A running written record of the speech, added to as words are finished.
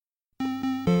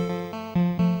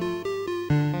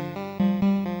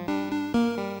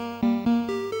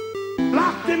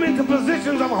into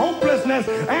positions of hopelessness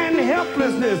and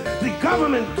helplessness. The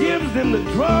government gives them the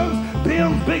drugs,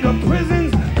 builds bigger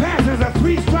prisons, passes a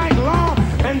 3-strike law,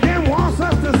 and then wants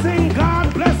us to sing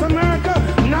God Bless America.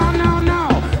 No, no, no.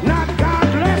 Not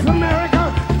God Bless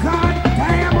America. God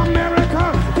damn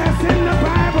America. That's in the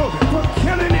Bible for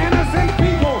killing innocent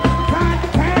people. God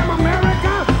damn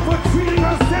America for treating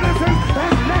us citizens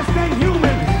as less than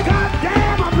human. God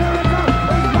damn America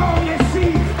as long as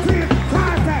she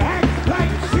tries to act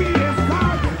like she is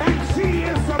God and she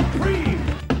is supreme.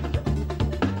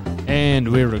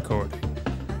 And we're recording.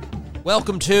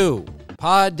 Welcome to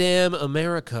Pod Damn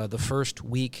America, the first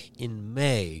week in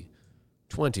May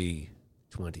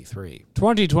 2023.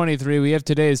 2023, we have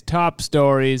today's top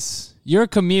stories. Your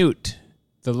commute,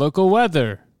 the local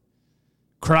weather,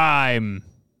 crime.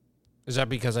 Is that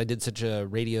because I did such a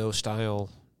radio-style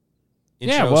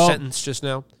intro sentence just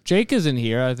now? Jake isn't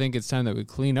here. I think it's time that we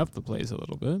clean up the place a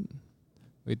little bit.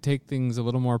 We take things a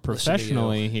little more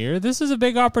professionally here. This is a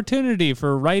big opportunity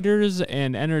for writers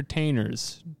and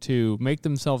entertainers to make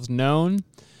themselves known.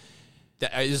 Do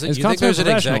you think there's an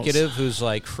executive who's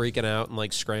like freaking out and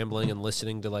like scrambling and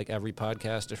listening to like every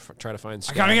podcast to try to find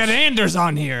scabs? I gotta get Anders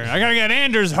on here. I gotta get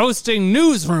Anders hosting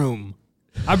Newsroom.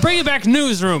 I'm bringing back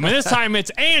Newsroom, and this time it's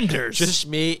Anders. Just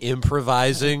me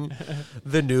improvising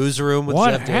the Newsroom with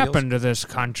what Jeff Daniels. happened to this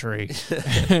country?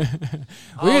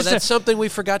 That's something we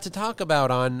forgot to talk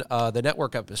about on the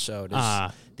network episode.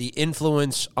 Is the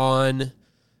influence on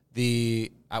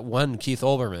the one Keith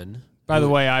Olbermann. By the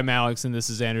way, I'm Alex, and this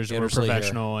is Anders. We're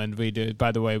professional, here. And we did.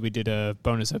 By the way, we did a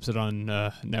bonus episode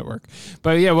on network.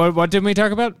 But yeah, what did we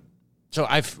talk about? So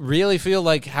I really feel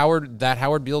like that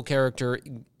Howard Beale character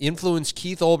influenced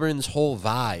Keith Olbermann's whole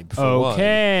vibe, for one.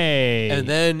 And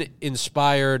then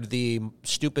inspired the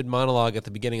stupid monologue at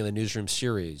the beginning of the Newsroom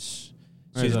series,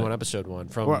 season 1, episode 1.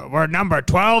 We're number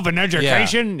 12 in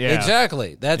education? Yeah.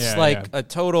 Exactly. That's a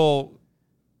total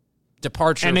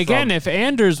departure. And again, if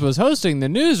Anders was hosting the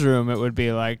Newsroom, it would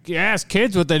be like, you ask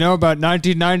kids what they know about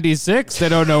 1996, they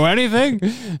don't know anything.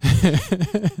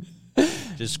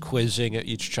 Just quizzing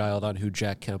each child on who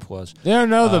Jack Kemp was. They don't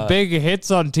know the big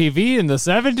hits on TV in the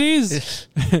 70s.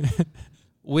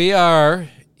 We are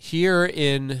here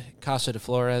in Casa de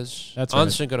Flores. That's on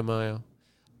right. Cinco de Mayo.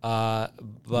 But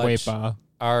Wepa.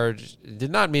 did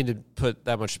not mean to put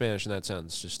that much Spanish in that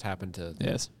sentence. Just happened to.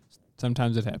 Yes.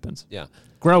 Sometimes it happens. Yeah.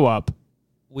 Grow up.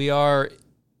 We are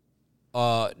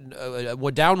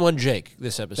down one Jake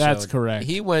this episode. That's correct.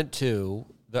 He went to,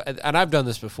 and I've done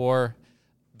this before,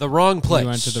 the wrong place. You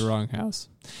went to the wrong house.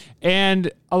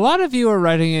 And a lot of you are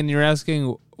writing in, you're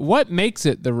asking, what makes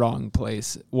it the wrong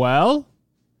place? Well,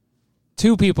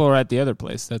 2 people are at the other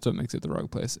place. That's what makes it the wrong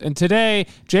place. And today,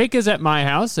 Jake is at my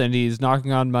house, and he's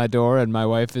knocking on my door, and my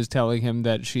wife is telling him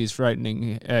that he's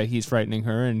frightening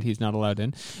her, and he's not allowed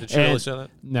in. Did she really say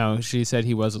that? No, she said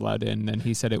he was allowed in, and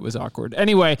he said it was awkward.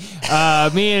 Anyway,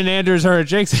 me and Anders are at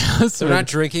Jake's house. So we're not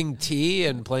drinking tea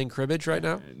and playing cribbage right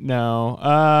now? No.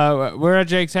 We're at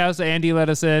Jake's house. Andy let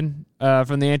us in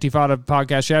from the Antifada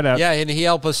podcast. Shout out. Yeah, and he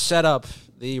helped us set up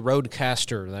the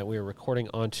Roadcaster that we're recording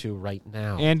onto right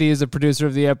now. Andy is a producer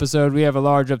of the episode. We have a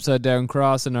large upside-down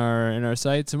cross in our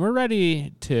sights, and we're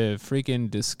ready to freaking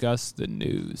discuss the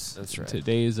news. That's right.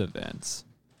 Today's events.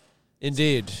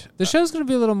 Indeed. The show's going to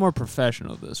be a little more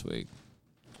professional this week.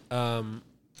 I've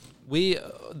made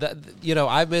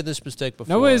this mistake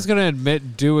before. Nobody's going to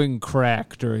admit doing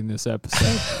crack during this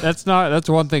episode. That's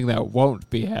one thing that won't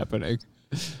be happening.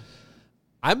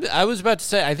 I was about to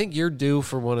say, I think you're due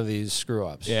for one of these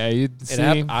screw-ups. Yeah, you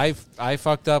see. I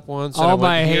fucked up once. All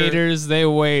my haters, they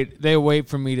wait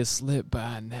for me to slip, but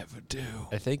I never do.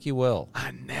 I think you will. I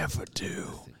never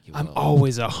do. I'm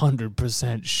always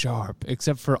 100% sharp,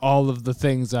 except for all of the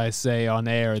things I say on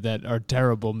air that are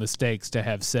terrible mistakes to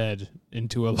have said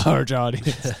into a large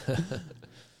audience.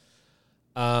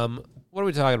 What are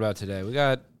we talking about today? We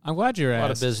got I'm glad you're a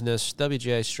lot asked. of business.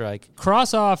 WGA strike.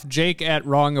 Cross off Jake at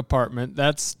wrong apartment.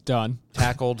 That's done.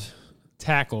 Tackled.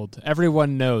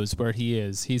 Everyone knows where he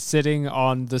is. He's sitting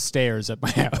on the stairs at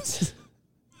my house.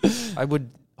 I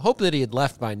would hope that he had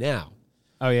left by now.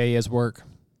 Oh, yeah, he has work.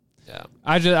 Yeah.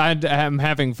 I'm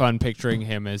having fun picturing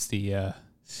him as the,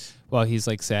 he's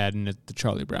like sad and the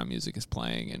Charlie Brown music is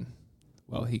playing and,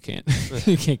 he can't,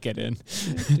 he can't get in.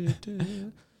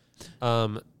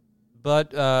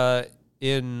 But how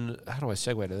do I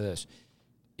segue to this?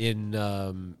 In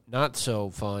not so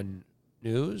fun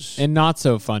news. In not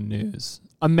so fun news,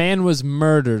 a man was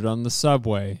murdered on the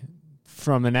subway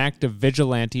from an act of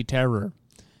vigilante terror.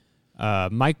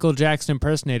 Michael Jackson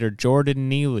impersonator Jordan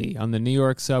Neely on the New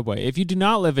York subway. If you do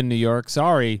not live in New York,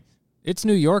 sorry, it's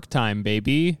New York time,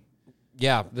 baby.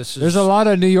 Yeah, there's a lot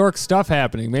of New York stuff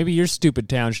happening. Maybe your stupid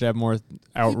town should have more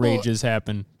outrages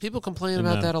happen. People complain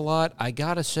about that a lot. I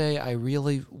gotta say,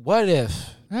 what if?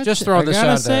 Just throwing this out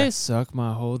there. I gotta say, suck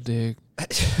my whole dick.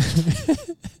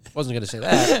 Wasn't gonna say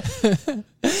that,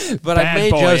 but Bad I may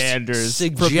boy just Anders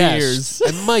suggest.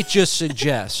 I might just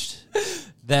suggest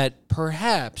that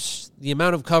perhaps the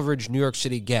amount of coverage New York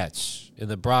City gets in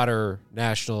the broader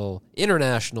national,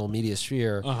 international media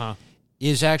sphere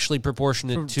is actually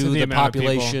proportionate to the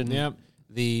population,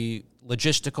 the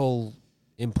logistical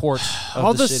import of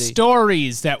all the city.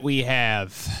 Stories that we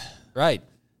have. Right.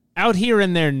 Out here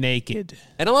and they're naked.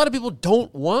 And a lot of people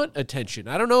don't want attention.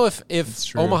 I don't know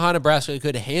if Omaha, Nebraska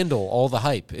could handle all the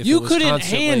hype. If you couldn't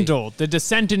handle the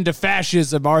descent into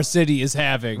fascism our city is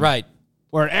having. Right.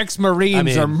 Where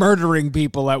ex-Marines are murdering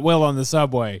people at will on the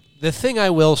subway. The thing I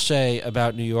will say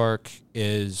about New York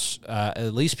is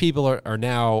at least people are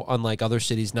now, unlike other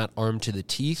cities, not armed to the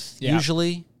teeth,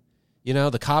 usually. You know,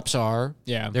 the cops are.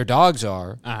 Yeah. Their dogs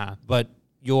are. But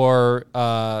your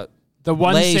the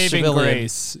one saving civilian,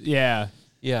 grace. Yeah.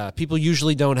 Yeah. People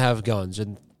usually don't have guns.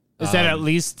 And is that at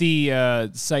least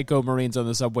the psycho Marines on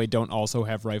the subway don't also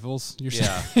have rifles? You're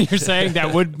saying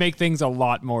that would make things a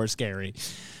lot more scary.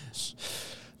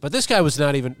 But this guy was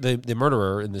not even the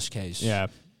murderer in this case. Yeah,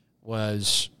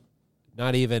 was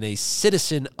not even a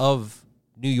citizen of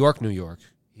New York, New York.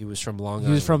 He was from Long Island.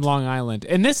 He was from Long Island.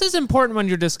 And this is important when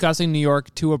you're discussing New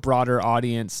York to a broader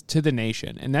audience, to the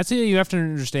nation. And that's what you have to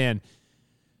understand.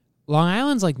 Long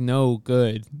Island's like no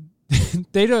good.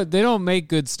 They don't make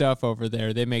good stuff over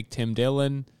there. They make Tim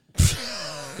Dillon.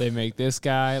 They make this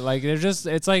guy. Like,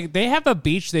 it's like they have a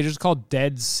beach they just call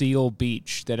Dead Seal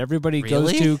Beach that everybody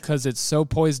goes to because it's so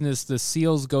poisonous the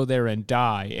seals go there and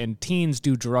die, and teens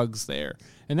do drugs there.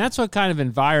 And that's what kind of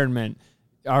environment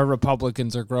our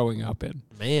Republicans are growing up in.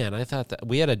 Man, I thought that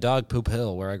we had a dog poop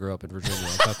hill where I grew up in Virginia.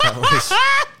 I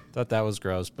thought that was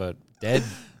gross, but Dead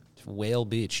Whale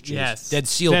Beach. Jeez. Yes. Dead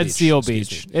Seal Dead Beach. Seal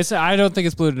Beach. I don't think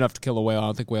it's polluted enough to kill a whale. I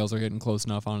don't think whales are getting close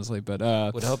enough, honestly. But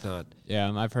would hope not.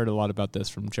 Yeah, I've heard a lot about this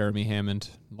from Jeremy Hammond,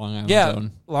 Long Island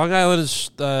Zone. Long Island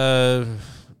is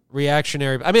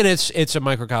reactionary. I mean, it's a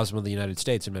microcosm of the United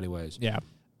States in many ways. Yeah.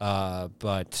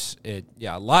 But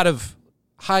a lot of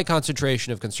high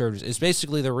concentration of conservatives is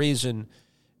basically the reason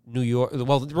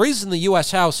the reason the U.S.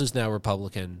 House is now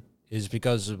Republican is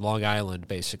because of Long Island,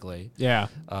 basically. Yeah.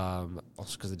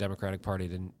 Also because the Democratic Party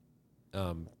didn't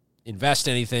invest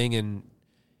anything in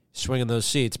swinging those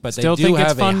seats. But still they do think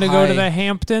have it's fun to go to the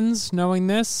Hamptons, knowing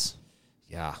this?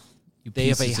 Yeah. They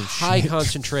have a high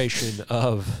concentration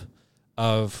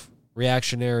of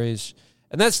reactionaries.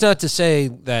 And that's not to say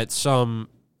that and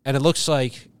it looks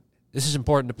like, this is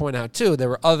important to point out too, there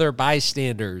were other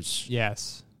bystanders.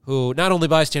 Yes. Who not only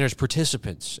bystanders,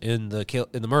 participants in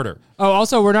the murder. Oh,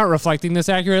 also, we're not reflecting this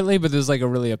accurately, but there's like a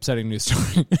really upsetting news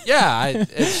story. Yeah,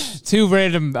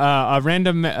 a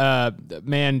random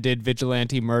man did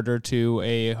vigilante murder to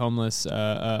a homeless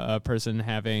person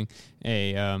having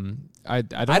a I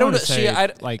don't want to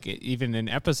say like even an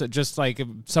episode, just like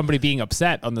somebody being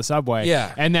upset on the subway.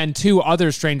 Yeah. And then two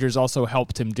other strangers also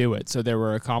helped him do it. So there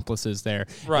were accomplices there.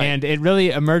 Right. And it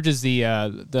really emerges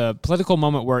the political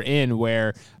moment we're in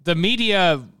where the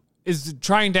media is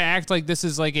trying to act like this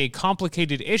is like a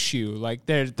complicated issue, like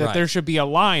there should be a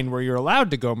line where you're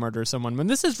allowed to go murder someone, when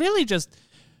this is really just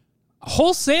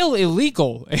wholesale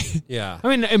illegal. Yeah. I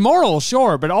mean, immoral,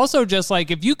 sure, but also just like,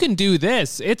 if you can do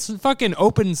this, it's fucking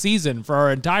open season for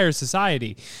our entire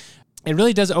society. It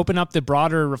really does open up the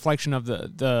broader reflection of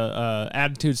the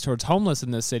attitudes towards homeless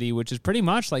in this city, which is pretty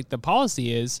much like the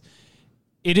policy is,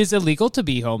 it is illegal to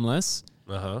be homeless.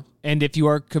 And if you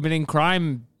are committing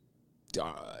crime,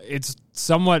 it's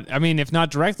somewhat, I mean, if not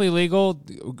directly legal,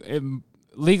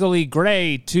 legally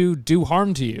gray to do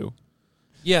harm to you.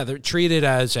 Yeah, they're treated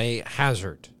as a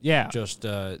hazard. Yeah. Just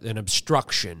an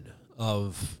obstruction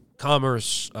of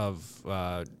commerce,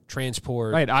 of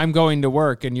transport. Right, I'm going to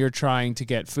work and you're trying to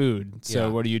get food, so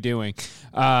what are you doing?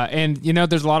 And,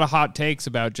 there's a lot of hot takes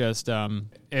about just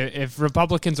if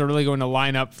Republicans are really going to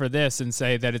line up for this and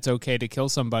say that it's okay to kill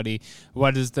somebody,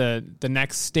 what is the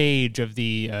next stage of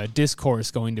the discourse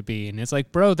going to be? And it's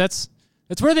like, bro, that's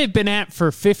where they've been at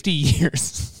for 50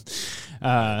 years.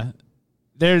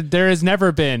 There has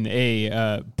never been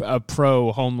a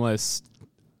pro-homeless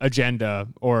agenda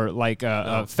or like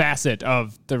a facet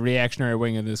of the reactionary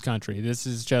wing of this country. This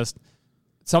is just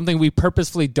something we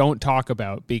purposefully don't talk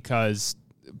about because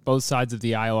both sides of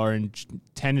the aisle are in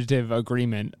tentative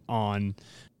agreement on,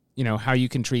 how you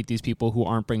can treat these people who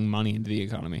aren't bringing money into the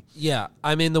economy. Yeah.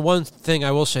 I mean, the one thing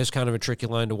I will say is kind of a tricky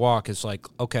line to walk is like,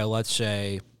 okay, let's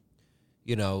say,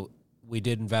 we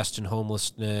did invest in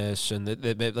homelessness, and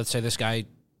let's say this guy,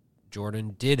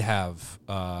 Jordan, did have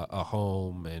a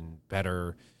home and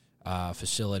better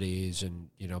facilities and,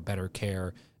 better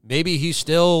care. Maybe he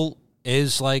still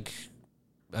is like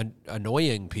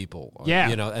annoying people. Yeah.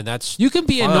 And that's you can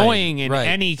be fine. annoying in Right.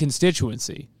 any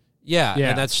constituency. Yeah.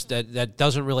 And that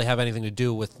doesn't really have anything to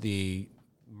do with the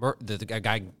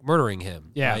guy murdering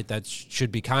him. Yeah. Right? That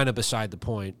should be kind of beside the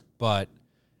point. But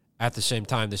at the same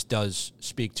time, this does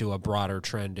speak to a broader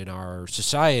trend in our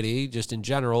society, just in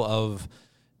general, of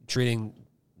treating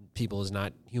people as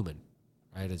not human.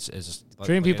 Right?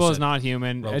 Treating people as not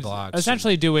human. It's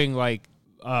essentially doing like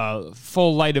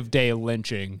full light of day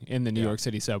lynching in the New York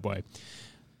City subway.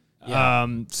 Yeah.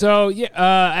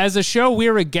 As a show,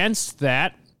 we're against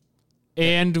that,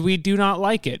 and we do not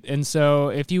like it. And so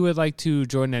if you would like to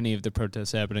join any of the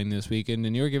protests happening this weekend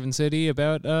in your given city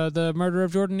about the murder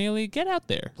of Jordan Neely, get out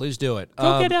there. Please do it.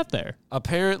 Go get out there.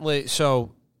 Apparently,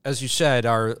 so as you said,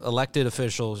 our elected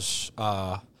officials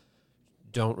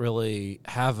don't really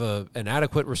have an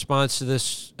adequate response to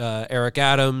this. Eric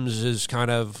Adams is kind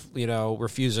of,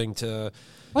 refusing to.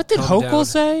 What did Hochul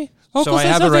say? Hochul I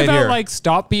said have it something right about here. like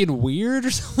stop being weird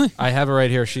or something. I have it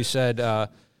right here. She said,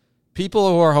 people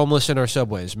who are homeless in our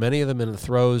subways, many of them in the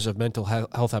throes of mental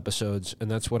health episodes,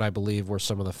 and that's what I believe were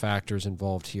some of the factors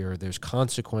involved here. There's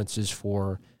consequences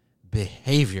for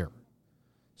behavior.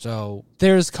 So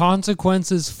there's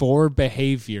consequences for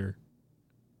behavior.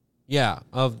 Yeah,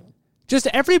 just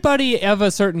everybody of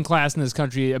a certain class in this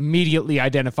country immediately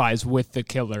identifies with the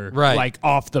killer, right? Like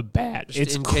off the bat.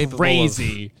 It's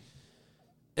crazy.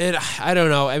 And I don't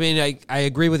know. I mean, I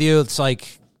agree with you. It's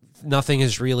like nothing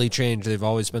has really changed. They've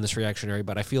always been this reactionary,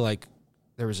 but I feel like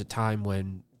there was a time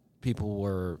when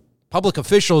public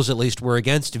officials at least, were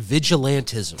against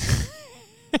vigilantism.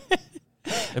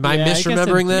 Am I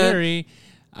misremembering that?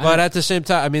 But at the same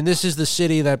time, I mean, this is the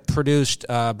city that produced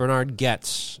Bernard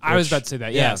Goetz. I was about to say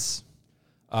that, yes.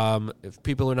 If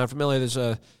people are not familiar, there's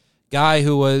a guy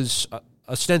who was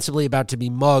ostensibly about to be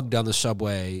mugged on the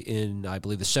subway in, I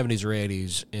believe, the 70s or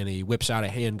 80s, and he whips out a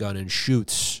handgun and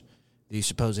shoots the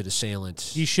supposed assailant.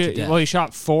 He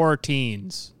shot 4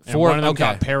 teens. And one of them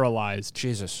got paralyzed.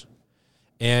 Jesus.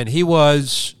 And he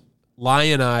was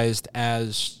lionized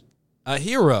as a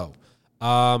hero,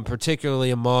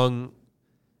 particularly among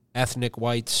ethnic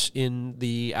whites in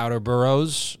the outer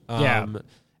boroughs.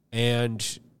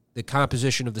 And the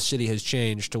composition of the city has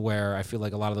changed to where I feel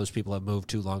like a lot of those people have moved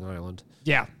to Long Island.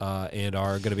 Yeah. And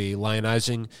are going to be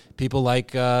lionizing people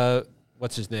like,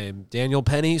 what's his name? Daniel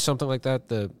Penny, something like that,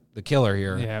 the killer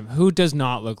here. Yeah, who does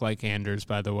not look like Anders,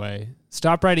 by the way?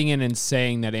 Stop writing in and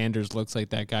saying that Anders looks like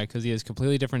that guy because he has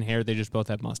completely different hair. They just both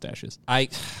have mustaches.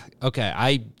 Let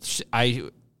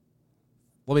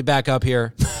me back up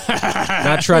here.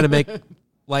 Not trying to make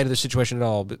light of the situation at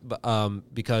all,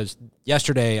 but, because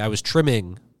yesterday I was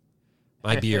trimming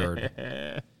my beard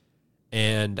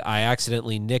and I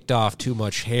accidentally nicked off too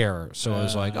much hair. So I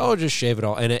was like, just shave it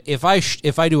all. And if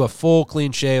I do a full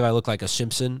clean shave, I look like a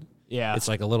Simpson. Yeah. It's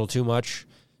like a little too much.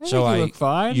 I look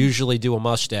fine. Usually do a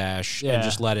mustache and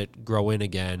just let it grow in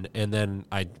again. And then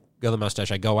I go the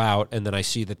mustache, I go out, and then I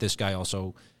see that this guy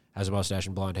also has a mustache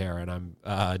and blonde hair, and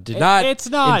It's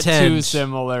not intend. too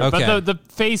similar. Okay. But the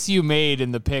face you made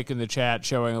in the pic in the chat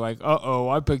showing like,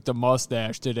 I picked a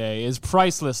mustache today is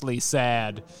pricelessly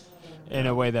sad in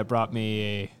a way that brought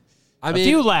me a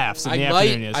few laughs in the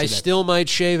afternoon yesterday. I still might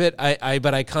shave it,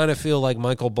 but I kind of feel like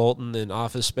Michael Bolton in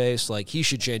Office Space, like he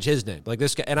should change his name. Like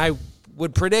this guy, and I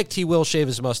would predict he will shave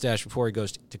his mustache before he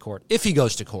goes to court, if he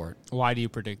goes to court. Why do you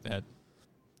predict that?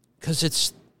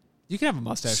 Because you can have a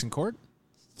mustache in court.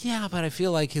 Yeah, but I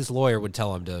feel like his lawyer would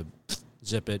tell him to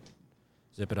zip it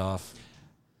off.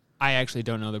 I actually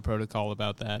don't know the protocol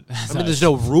about that. I mean, there's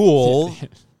no rule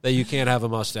that you can't have a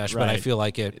mustache, but I feel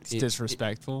like it's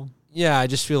disrespectful. I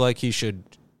just feel like he should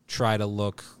try to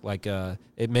look like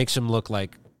it makes him look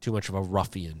like too much of a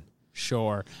ruffian.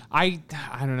 Sure. I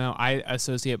don't know. I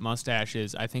associate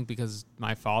mustaches, I think because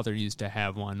my father used to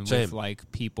have one with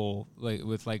like people, like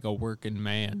with like a working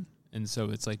man. And so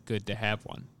it's like good to have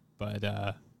one. But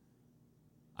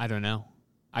I don't know.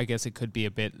 I guess it could be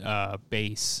a bit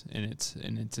base in its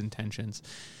intentions.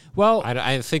 Well,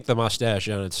 I think the mustache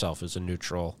on itself is a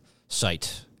neutral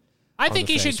sight. I think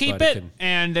he should keep it,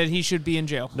 and that he should be in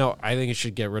jail. No, I think he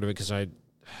should get rid of it because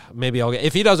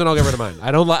if he doesn't, I'll get rid of mine.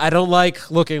 I don't like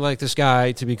looking like this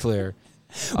guy. To be clear,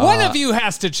 one of you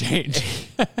has to change.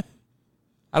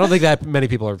 I don't think that many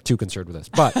people are too concerned with this,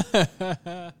 but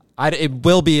it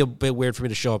will be a bit weird for me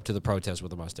to show up to the protest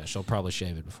with a mustache. I'll probably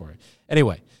shave it before.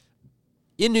 Anyway,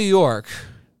 in New York,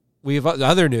 we have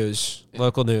other news,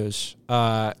 local news.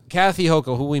 Kathy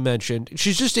Hochul, who we mentioned,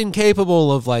 she's just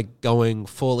incapable of like going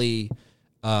fully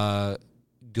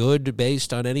good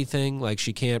based on anything. Like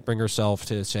she can't bring herself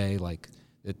to say like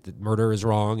that murder is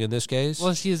wrong in this case.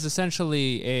 Well, she is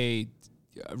essentially a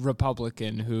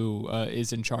Republican who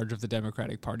is in charge of the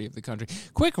Democratic Party of the country.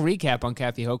 Quick recap on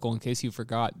Kathy Hochul in case you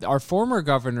forgot. Our former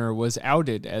governor was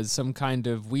outed as some kind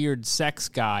of weird sex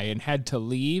guy and had to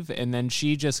leave, and then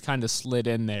she just kind of slid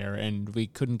in there, and we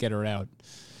couldn't get her out.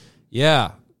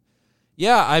 Yeah.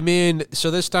 Yeah, I mean,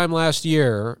 so this time last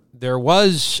year, there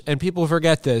was, and people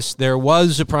forget this, there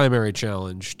was a primary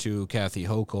challenge to Kathy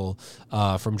Hochul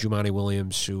from Jumaane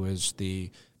Williams, who is the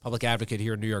public advocate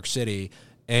here in New York City,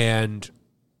 and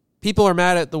people are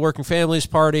mad at the Working Families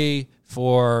Party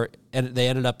and they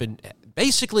ended up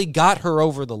basically got her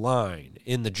over the line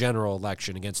in the general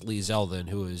election against Lee Zeldin,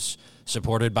 who is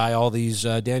supported by all these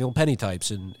Daniel Penny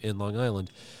types in Long Island.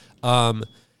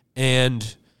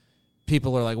 And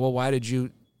people are like, well, why did you're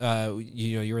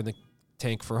in the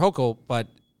tank for Hochul? But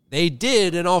they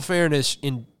did, in all fairness,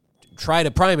 try to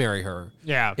primary her.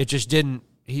 Yeah. It just didn't,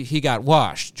 he got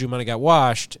washed. Jumaane got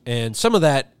washed, and some of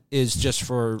that is just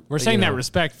for... We're saying that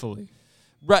respectfully.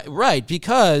 Right,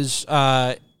 because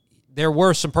there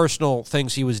were some personal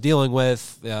things he was dealing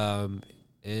with.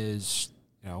 His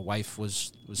wife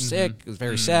was sick, it was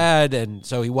very sad, and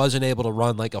so he wasn't able to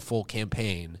run like a full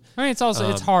campaign. I mean, it's also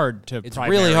it's hard to it's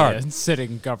really hard. A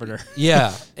sitting governor.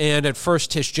 Yeah, and at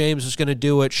first Tish James was going to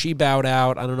do it. She bowed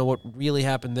out. I don't know what really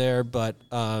happened there, but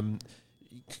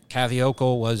Kathy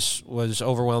Hochul was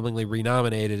overwhelmingly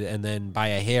renominated, and then by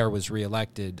a hair was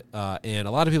reelected. And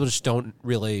a lot of people just don't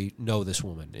really know this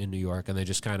woman in New York, and they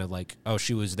just kind of like, oh,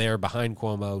 she was there behind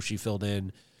Cuomo, she filled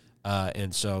in,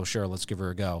 and so sure, let's give her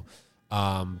a go.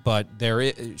 But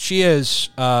she is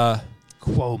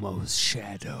Cuomo's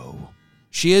shadow.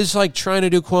 She is like trying to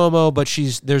do Cuomo, but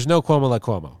there's no Cuomo like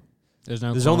Cuomo.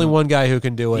 There's only one guy who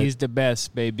can do it. He's the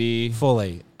best, baby.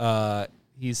 Fully.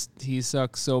 He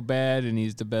sucks so bad, and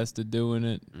he's the best at doing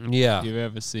it. Yeah, you've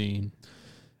ever seen.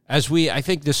 As we, I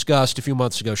think, discussed a few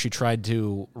months ago, she tried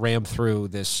to ram through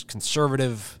this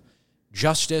conservative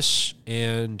justice,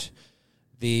 and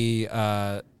the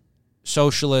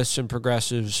socialists and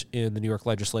progressives in the New York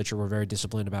legislature were very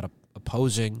disciplined about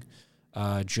opposing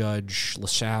Judge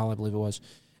LaSalle, I believe it was.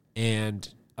 And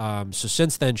so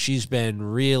since then, she's been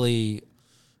really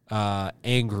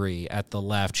angry at the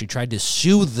left. She tried to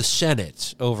sue the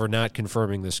Senate over not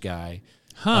confirming this guy.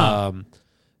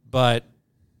 But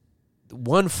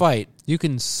one fight... You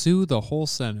can sue the whole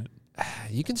Senate.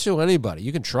 You can sue anybody.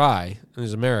 You can try.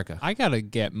 There's America. I gotta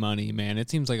get money, man. It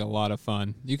seems like a lot of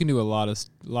fun. You can do a lot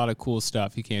of cool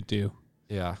stuff you can't do.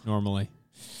 Yeah, normally.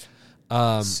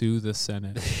 Sue the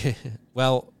Senate.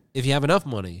 Well, if you have enough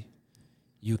money,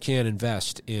 you can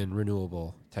invest in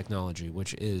renewable technology,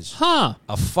 which is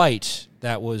a fight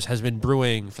that has been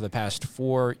brewing for the past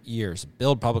 4 years.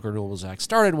 Build Public Renewables Act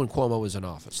started when Cuomo was in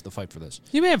office. The fight for this.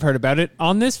 You may have heard about it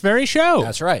on this very show.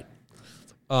 That's right.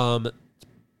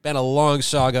 Been a long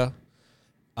saga.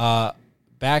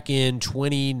 Back in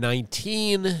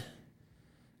 2019,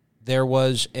 there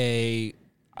was in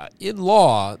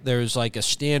law, there's like a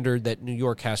standard that New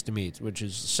York has to meet, which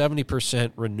is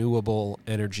 70% renewable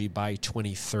energy by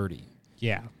 2030.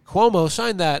 Yeah. Cuomo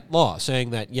signed that law saying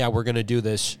that, yeah, we're going to do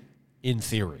this in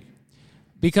theory.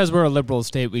 Because we're a liberal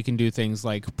state, we can do things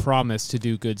like promise to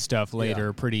do good stuff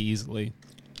later pretty easily.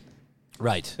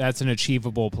 Right. That's an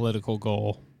achievable political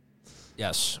goal.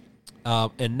 Yes.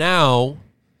 And now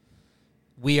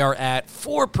we are at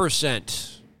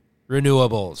 4%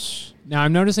 renewables. Now,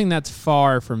 I'm noticing that's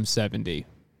far from 70.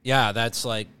 Yeah, that's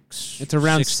like... It's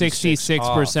around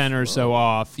 66% or so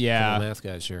off. Yeah. Math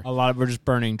guys here. A lot of we're just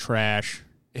burning trash.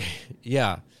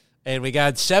 Yeah. And we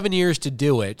got 7 years to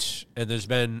do it, and there's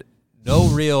been no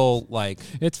real, like...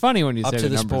 It's funny when you say the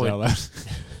numbers out loud.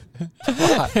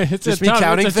 It's just me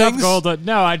counting things?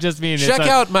 No, I just mean... Check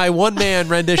out my one-man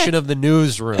rendition of the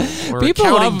newsroom. We're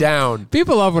counting down.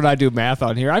 People love when I do math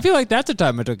on here. I feel like that's a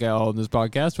time I took out on this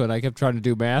podcast when I kept trying to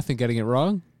do math and getting it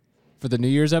wrong for the New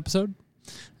Year's episode.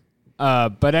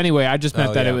 But anyway, I just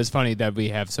meant it was funny that we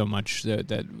have so much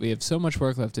that we have so much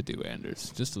work left to do,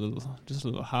 Anders. Just a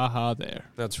little ha-ha there.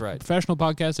 That's right. Professional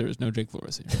podcast, there is no Jake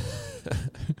Flores here.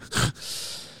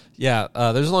 Yeah,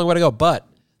 there's a long way to go. But,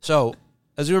 so...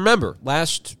 As you remember,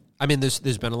 there's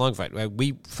been a long fight.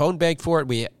 We phone banked for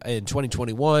it. In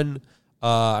 2021,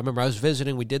 I remember I was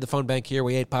visiting. We did the phone bank here.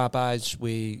 We ate Popeyes.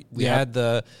 We had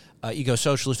the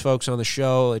eco-socialist folks on the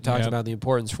show. They talked about the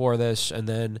importance for this. And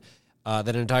then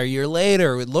an entire year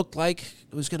later, it looked like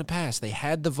it was going to pass. They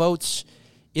had the votes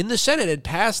in the Senate. It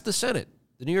passed the Senate.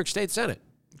 the New York State Senate.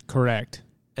 Correct.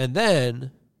 And then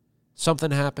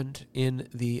something happened in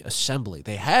the assembly.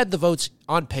 They had the votes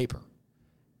on paper.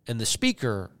 And the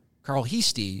speaker, Carl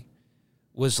Heastie,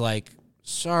 was like,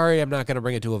 sorry, I'm not going to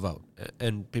bring it to a vote.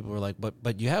 And people were like,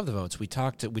 but you have the votes. We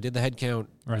did the head count.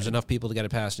 Right. There's enough people to get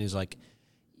it passed. And he's like,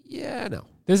 yeah, no.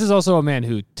 This is also a man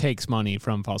who takes money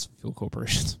from fossil fuel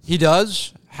corporations. He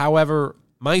does. However,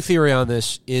 my theory on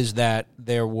this is that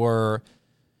there were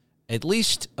at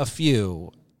least a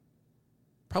few,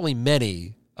 probably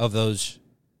many of those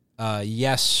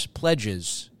yes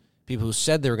pledges, people who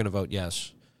said they were going to vote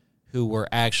yes, who were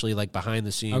actually like behind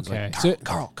the scenes. Okay. Like,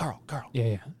 Carl.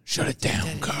 Yeah. Shut it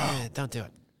down, Carl. Don't do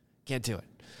it. Can't do it.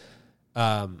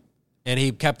 And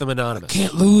he kept them anonymous.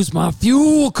 Can't lose my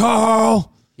fuel,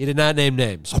 Carl. He did not name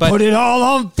names. But put it all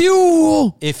on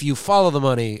fuel. If you follow the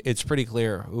money, it's pretty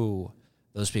clear who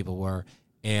those people were.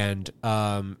 And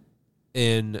I've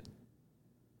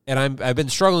been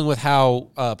struggling with how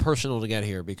personal to get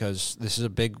here, because this is a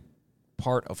big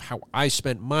part of how I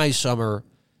spent my summer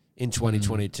in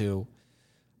 2022.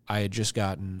 I had just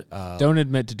gotten... Don't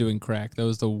admit to doing crack. That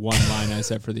was the one line I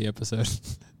said for the episode.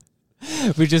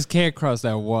 We just can't cross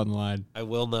that one line. I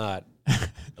will not. I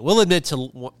will admit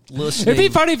to listening... It'd be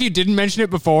funny if you didn't mention it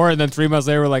before, and then 3 months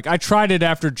later, we're like, I tried it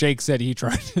after Jake said he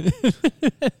tried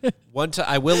it. One time,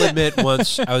 I will admit,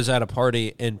 once I was at a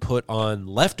party and put on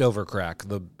Leftover Crack,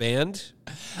 the band.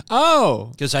 Oh.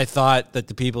 Because I thought that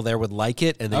the people there would like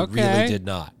it, and they really did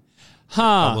not. Huh.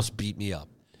 Almost beat me up.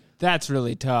 That's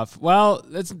really tough. Well,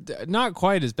 that's not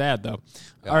quite as bad, though.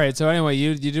 Yeah. All right, so anyway,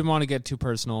 you didn't want to get too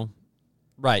personal.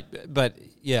 Right, but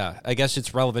yeah, I guess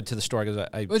it's relevant to the story.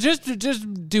 Because well,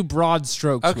 just do broad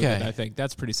strokes with it, I think.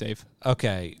 That's pretty safe.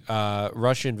 Okay,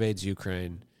 Russia invades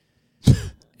Ukraine.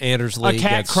 Anders Lee A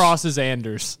cat crosses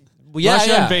Anders. Well, yeah,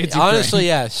 Russia invades Ukraine. Honestly,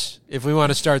 yes. If we want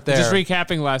to start there. Just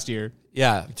recapping last year.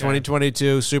 Yeah,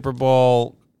 2022 Super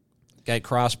Bowl, got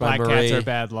crossed by Black Marie. cats are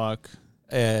bad luck.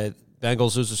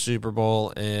 Bengals lose the Super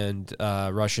Bowl, and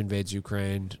Russia invades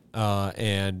Ukraine,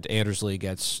 and Anders Lee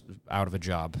gets out of a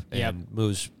job and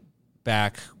moves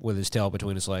back with his tail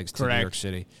between his legs to New York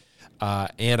City.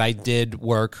 And I did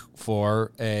work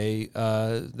for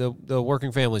the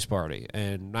Working Families Party,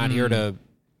 and not here to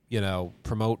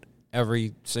promote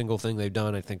every single thing they've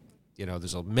done. I think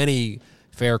there's many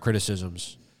fair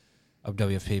criticisms of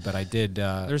WFP, but I did.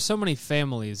 There's so many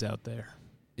families out there.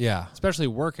 Yeah, especially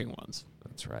working ones.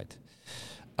 That's right.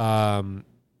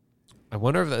 I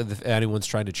wonder if anyone's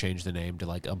trying to change the name to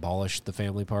like abolish the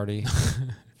family party.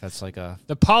 That's like the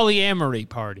polyamory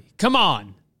party. Come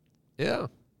on. Yeah.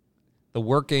 The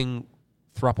working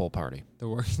thruple party.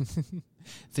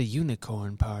 The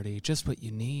unicorn party. Just what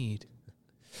you need.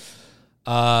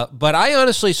 But I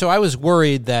honestly, so I was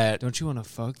worried that. Don't you want to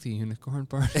fuck the unicorn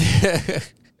party?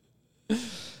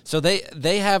 So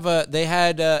they had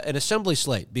an assembly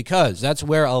slate, because that's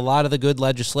where a lot of the good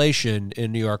legislation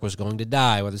in New York was going to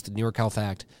die, whether it's the New York Health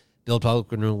Act, Build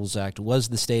Public Renewals Act, was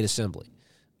the state assembly.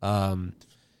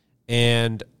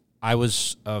 And I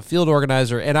was a field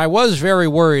organizer, and I was very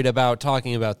worried about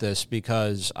talking about this,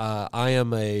 because I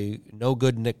am a no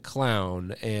good Nick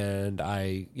clown, and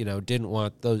I didn't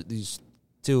want these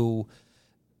two.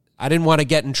 I didn't want to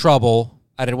get in trouble.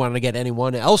 I didn't want to get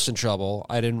anyone else in trouble.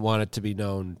 I didn't want it to be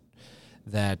known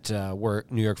that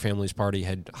New York Families Party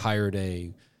had hired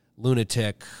a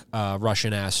lunatic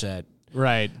Russian asset,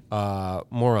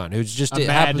 moron who's just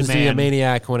happens to be a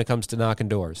maniac when it comes to knocking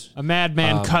doors. A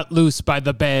madman cut loose by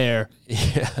the bear.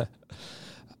 Yeah.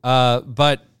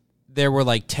 But there were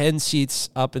like 10 seats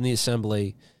up in the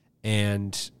assembly,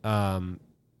 and that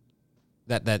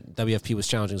WFP was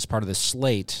challenging as part of the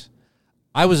slate.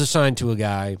 I was assigned to a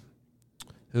guy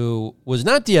who was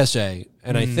not DSA,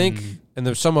 and I think, and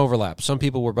there's some overlap. Some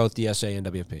people were both DSA and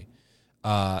WFP,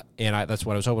 and that's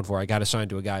what I was hoping for. I got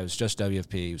assigned to a guy who was just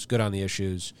WFP. He was good on the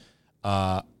issues.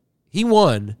 He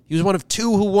won. He was one of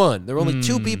two who won. There were only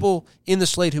two people in the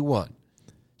slate who won,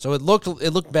 so it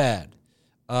looked bad.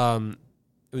 It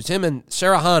was him and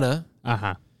Sarah Hanna.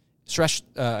 I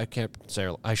can't say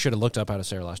her. I should have looked up how to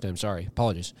say her last name. Sorry,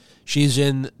 apologies. She's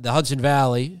in the Hudson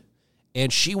Valley.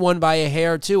 And she won by a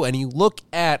hair, too. And you look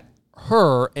at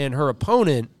her and her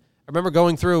opponent. I remember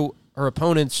going through her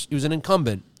opponents. He was an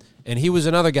incumbent. And he was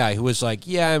another guy who was like,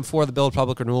 yeah, I'm for the Build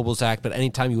Public Renewables Act. But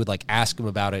anytime you would like ask him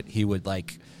about it, he would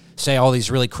like say all these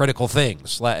really critical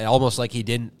things, almost like he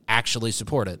didn't actually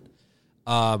support it.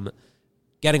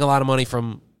 Getting a lot of money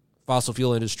from fossil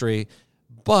fuel industry,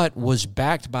 but was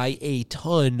backed by a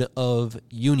ton of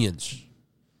unions.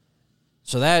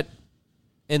 So that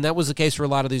was the case for a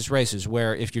lot of these races,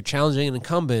 where if you're challenging an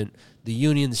incumbent, the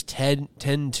unions tend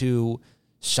to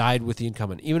side with the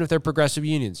incumbent. Even if they're progressive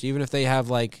unions, even if they have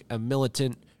like a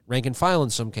militant rank and file in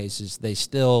some cases, they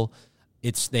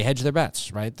hedge their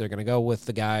bets, right? They're going to go with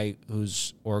the guy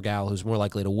or gal who's more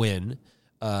likely to win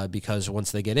because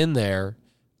once they get in there,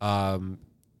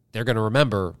 they're going to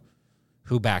remember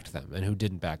who backed them and who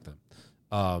didn't back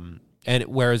them. And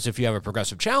whereas if you have a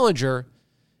progressive challenger,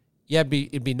 yeah,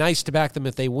 it'd be nice to back them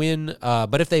if they win.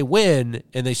 But if they win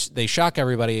and they shock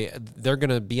everybody, they're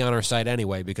going to be on our side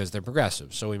anyway because they're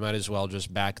progressive. So we might as well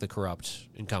just back the corrupt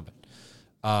incumbent.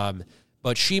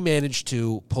 But she managed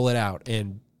to pull it out,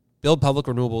 and build public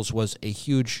renewables was a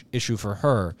huge issue for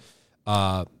her.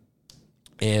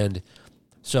 And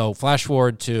so flash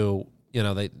forward to,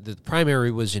 the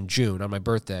primary was in June on my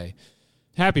birthday.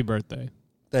 Happy birthday.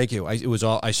 Thank you.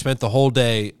 I spent the whole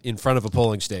day in front of a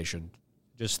polling station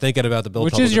just thinking about the Build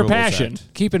Which Public is your Renewables passion.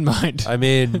 Act. Keep in mind. I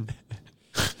mean,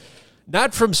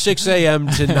 not from 6 a.m.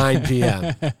 to 9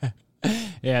 p.m.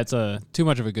 Yeah, it's too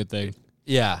much of a good thing.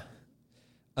 Yeah.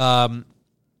 But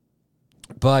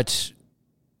took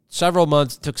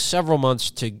several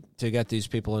months to get these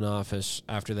people in office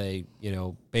after they,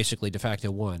 basically de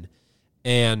facto won.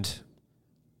 And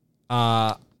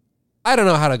I don't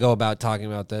know how to go about talking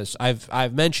about this.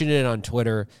 I've mentioned it on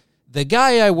Twitter. The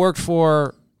guy I worked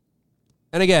for,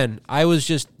 and again, I was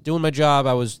just doing my job.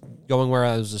 I was going where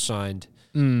I was assigned.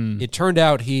 It turned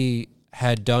out he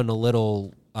had done a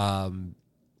little,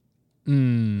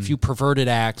 few perverted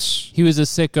acts. He was a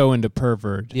sicko and a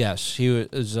pervert. Yes, he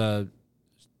was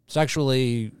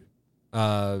sexually...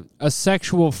 a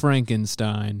sexual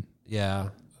Frankenstein. Yeah.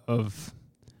 Of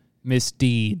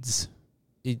misdeeds.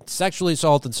 He sexually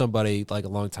assaulted somebody like a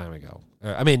long time ago.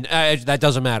 I mean, that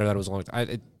doesn't matter. That was a long time.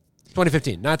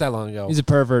 2015, not that long ago. He's a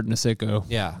pervert and a sicko.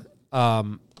 Yeah.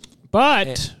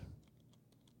 But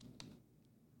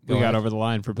we got over the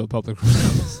line for Build Public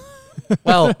Renewables.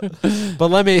 Well, but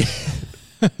let me...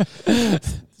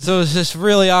 So it's this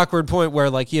really awkward point where,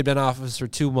 like, he had been in office for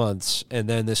 2 months, and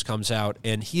then this comes out,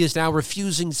 and he is now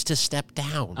refusing to step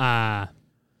down.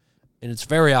 And it's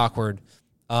very awkward.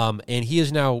 And he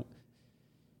is now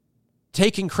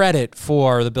taking credit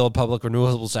for the Build Public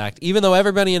Renewables Act, even though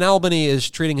everybody in Albany is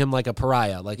treating him like a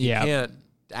pariah. Like, he can't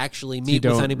actually meet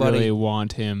with anybody. You don't really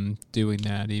want him doing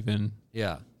that, even.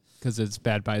 Yeah. Because it's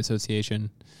bad by association.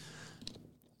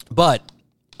 But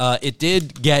it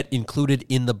did get included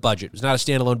in the budget. It was not a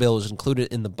standalone bill. It was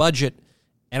included in the budget.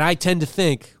 And I tend to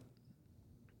think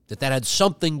that had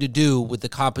something to do with the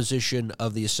composition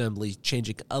of the assembly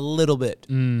changing a little bit.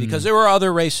 Because there were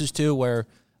other races, too, where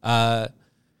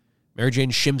Mary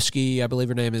Jane Shimsky, I believe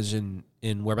her name is,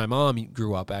 in where my mom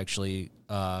grew up, actually.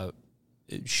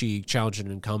 She challenged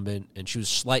an incumbent, and she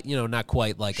was not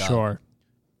quite like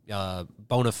a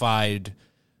bona fide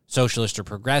socialist or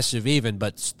progressive even,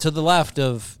 but to the left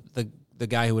of the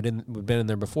guy who had been in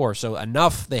there before. So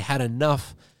they had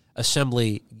enough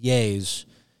assembly yays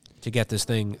to get this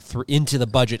thing into the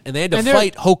budget, and they had to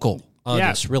fight Hochul on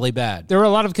this really bad. There were a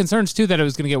lot of concerns, too, that it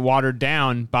was going to get watered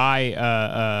down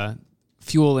by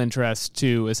fuel interests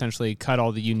to essentially cut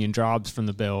all the union jobs from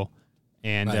the bill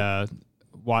and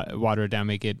water it down,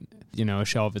 make it a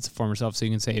shell of its former self, so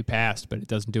you can say it passed, but it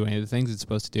doesn't do any of the things it's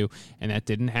supposed to do, and that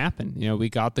didn't happen. We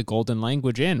got the golden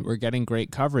language in. We're getting great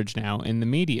coverage now in the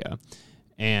media,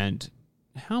 and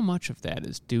how much of that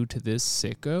is due to this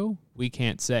sicko? We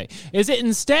can't say. Is it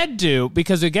instead due,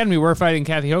 because again, we were fighting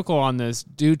Kathy Hochul on this,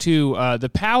 due to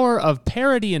the power of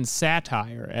parody and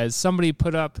satire, as somebody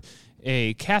put up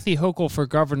a Kathy Hochul for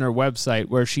Governor website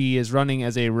where she is running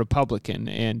as a Republican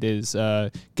and is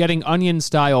getting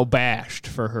onion-style bashed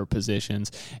for her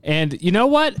positions. And you know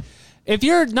what? If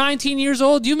you're 19 years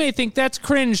old, you may think that's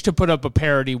cringe to put up a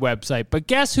parody website, but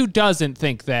guess who doesn't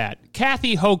think that?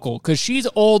 Kathy Hochul, because she's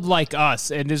old like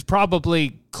us and is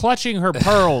probably clutching her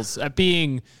pearls at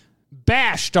being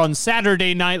bashed on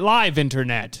Saturday Night Live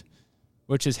internet.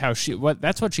 Which is how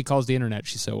that's what she calls the internet.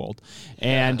 She's so old.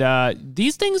 And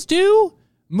these things do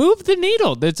move the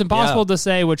needle. It's impossible to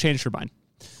say what changed her mind.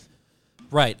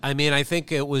 Right. I mean, I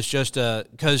think it was just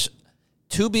because,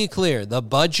 to be clear, the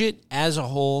budget as a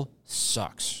whole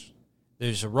sucks.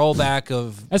 There's a rollback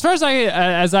of... As far as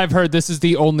I've heard, this is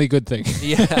the only good thing.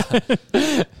 Yeah.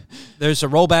 There's a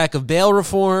rollback of bail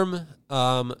reform,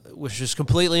 which is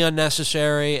completely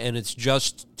unnecessary, and it's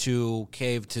just to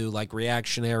cave to like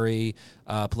reactionary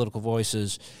political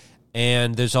voices.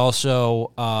 And there's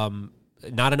also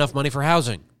not enough money for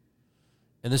housing.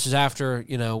 And this is after,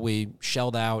 we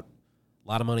shelled out a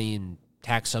lot of money in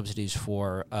tax subsidies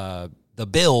for the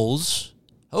Bills,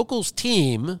 Hochul's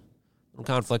team, no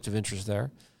conflict of interest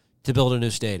there, to build a new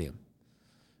stadium.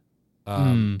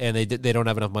 And they don't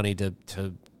have enough money to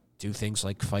do things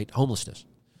like fight homelessness.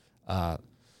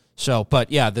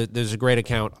 But yeah, there's a great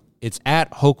account. It's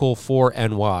at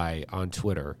Hochul4NY on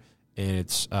Twitter, and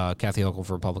it's Kathy Hochul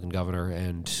for Republican governor,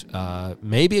 and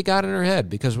maybe it got in her head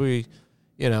because a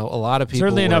lot of people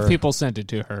certainly enough people sent it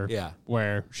to her. Yeah,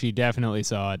 where she definitely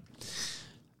saw it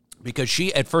because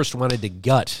she at first wanted to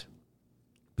gut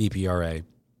BPRA,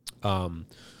 and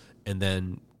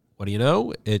then what do you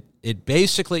know? It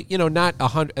basically not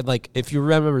 100. Like if you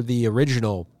remember, the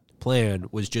original plan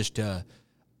was just to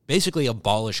basically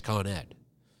abolish Con Ed.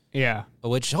 Yeah,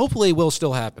 which hopefully will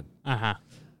still happen.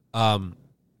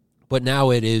 But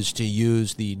now it is to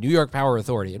use the New York Power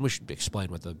Authority, and we should explain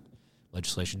what the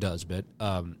legislation does. But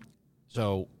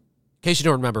so, in case you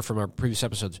don't remember from our previous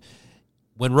episodes,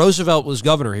 when Roosevelt was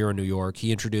governor here in New York,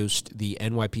 he introduced the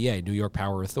NYPA, New York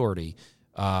Power Authority,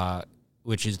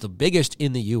 which is the biggest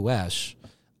in the U.S.,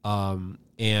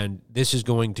 and this is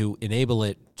going to enable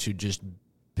it to just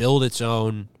build its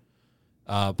own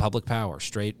public power,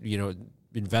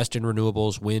 invest in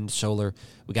renewables, wind, solar.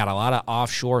 We got a lot of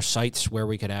offshore sites where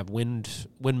we could have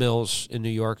windmills in New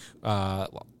York.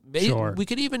 Sure. We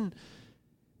could even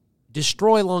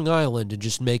destroy Long Island and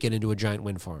just make it into a giant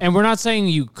wind farm. And we're not saying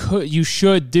you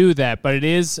should do that, but it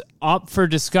is up for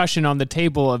discussion on the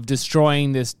table of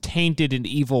destroying this tainted and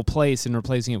evil place and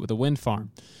replacing it with a wind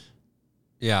farm.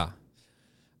 Yeah.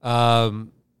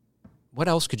 What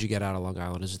else could you get out of Long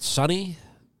Island? Is it sunny?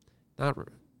 Not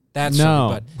that's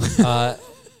no. Sunny, but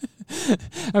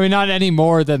I mean, not any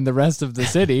more than the rest of the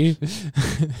city.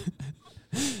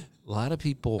 A lot of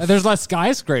people. There's less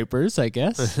skyscrapers, I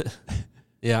guess.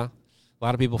 Yeah, a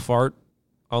lot of people fart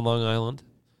on Long Island.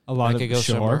 A lot of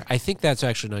somewhere. I think that's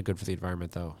actually not good for the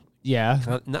environment, though. Yeah,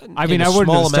 I mean, I wouldn't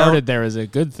have started there as a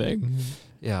good thing.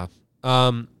 Yeah.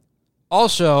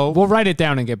 Also, we'll write it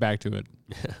down and get back to it.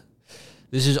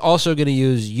 This is also going to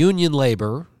use union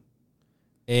labor,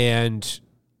 and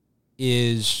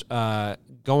is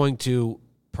going to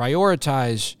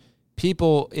prioritize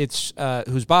people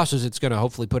whose bosses it's going to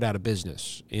hopefully put out of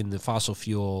business in the fossil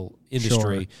fuel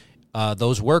industry. Sure.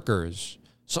 Those workers,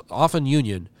 so often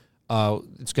union,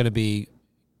 it's going to be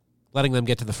letting them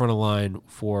get to the front of the line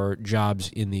for jobs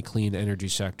in the clean energy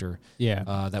sector.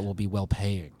 Yeah. That will be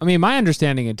well-paying. I mean, my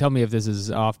understanding, and tell me if this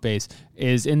is off base,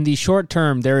 is in the short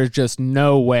term, there is just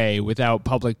no way without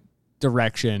public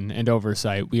direction and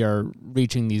oversight we are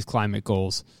reaching these climate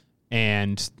goals,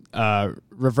 and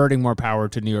reverting more power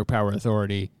to New York Power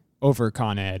Authority over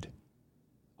Con Ed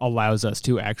allows us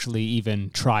to actually even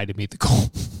try to meet the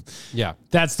goal. Yeah.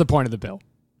 That's the point of the bill.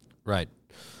 Right.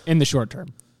 In the short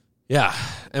term. Yeah.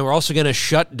 And we're also going to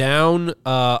shut down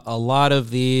a lot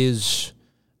of these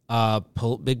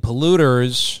big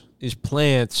polluters, these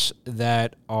plants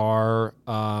that are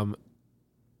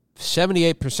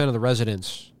 78% of the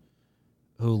residents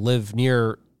who live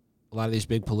near a lot of these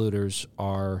big polluters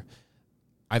are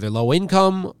either low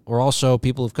income or also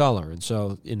people of color. And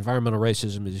so environmental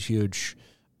racism is a huge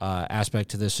aspect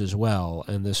to this as well.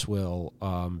 And this will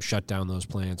shut down those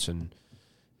plants and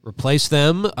replace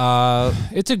them.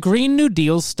 It's a Green New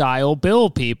Deal style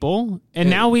bill, people. And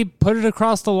now we put it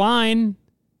across the line.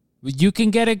 You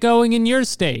can get it going in your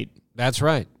state. That's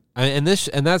right. And that's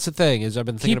the thing is I've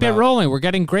been thinking about. Keep it rolling. We're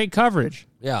getting great coverage.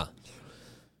 Yeah.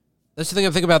 That's the thing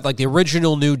I'm thinking about, like the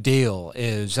original New Deal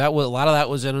is that a lot of that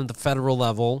was in at the federal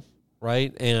level,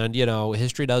 right? And,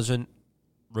 history doesn't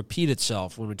repeat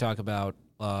itself when we talk about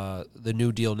the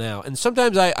New Deal now. And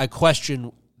sometimes I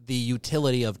question the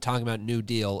utility of talking about New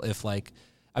Deal if, I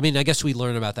guess we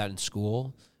learn about that in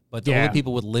school, but the only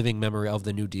people with living memory of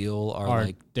the New Deal are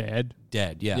dead.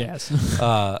 Dead, yeah. Yes.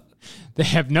 They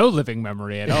have no living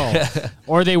memory at all.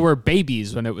 Or they were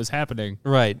babies when it was happening.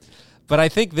 Right. But I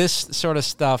think this sort of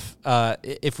stuff,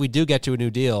 if we do get to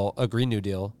a Green New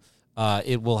Deal,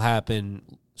 it will happen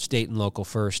state and local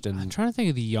first. And I'm trying to think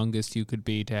of the youngest you could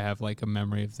be to have a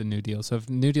memory of the New Deal. So if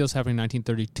New Deal's happening in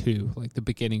 1932, the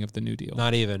beginning of the New Deal.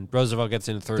 Not even. Roosevelt gets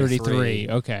in 33.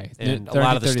 Okay. And a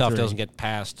lot of the stuff doesn't get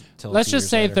passed till Let's just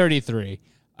say later. 33.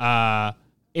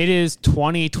 It is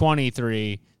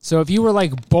 2023. So if you were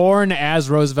born as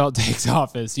Roosevelt takes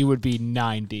office, you would be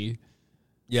 90.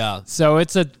 Yeah. So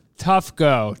it's a tough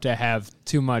go to have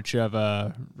too much of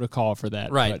a recall for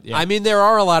that. Right. But, yeah. I mean, there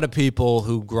are a lot of people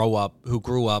who grew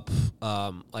up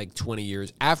 20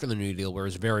 years after the New Deal, where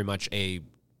it's very much a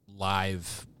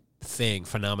live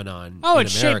phenomenon. Oh, it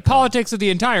shaped politics of the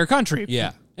entire country.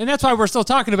 Yeah. And that's why we're still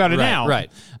talking about it now.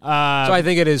 Right. So I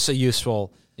think it is a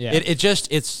useful. Yeah.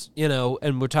 It's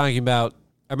and we're talking about,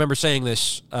 I remember saying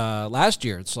this last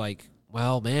year. It's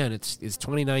well, man, it's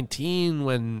 2019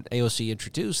 when AOC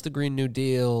introduced the Green New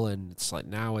Deal, and it's like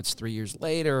now it's 3 years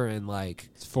later, and like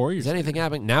it's 4 years. Is anything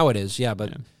happening? Now it is, yeah.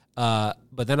 But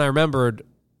then I remembered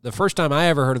the first time I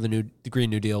ever heard of the Green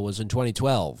New Deal was in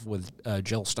 2012 with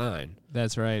Jill Stein.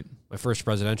 That's right. My first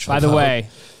presidential. By the way,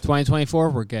 2024,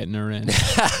 we're getting her in.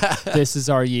 This is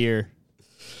our year.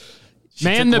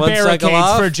 Man the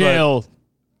barricades for Jill.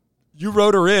 You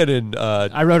wrote her in, and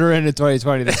I wrote her in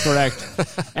 2020. That's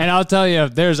correct. And I'll tell you,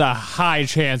 there's a high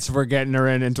chance we're getting her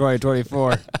in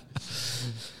 2024.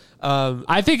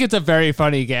 I think it's a very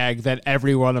funny gag that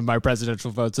every one of my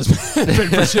presidential votes has been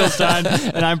for Jill Stein,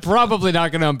 and I'm probably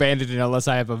not going to abandon it unless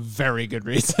I have a very good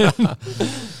reason.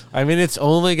 I mean, it's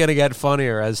only going to get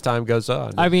funnier as time goes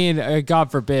on. I mean,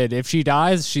 God forbid, if she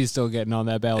dies, she's still getting on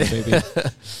that ballot, baby.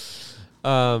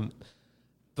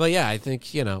 But yeah, I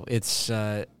think it's.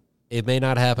 It may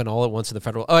not happen all at once in the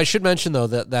federal. Oh, I should mention, though,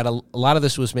 that a lot of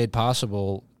this was made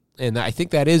possible, and I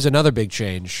think that is another big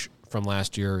change from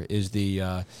last year, is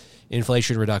the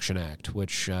Inflation Reduction Act,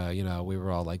 which, we were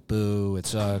all like, boo, it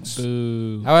sucks.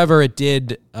 Boo. However, it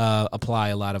did apply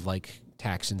a lot of, like,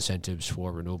 tax incentives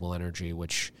for renewable energy,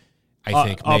 which I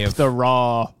think may have... the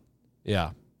raw.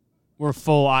 Yeah. We're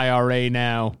full IRA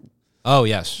now. Oh,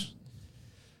 yes.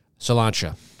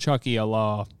 Solancha. Chucky a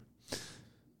law.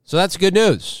 So that's good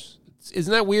news.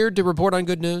 Isn't that weird to report on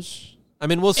good news? I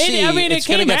mean, we'll see. It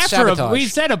came after we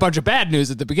said a bunch of bad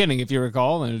news at the beginning, if you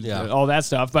recall, and all that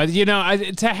stuff. But,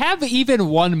 to have even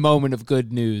one moment of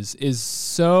good news is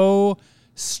so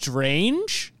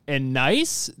strange and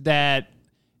nice that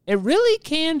it really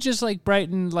can just, like,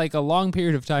 brighten, like, a long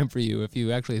period of time for you if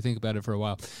you actually think about it for a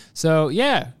while. So,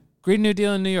 yeah, Green New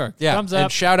Deal in New York. Yeah. Thumbs up.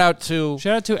 And shout out to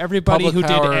everybody who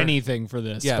power. did anything for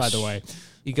this, by the way.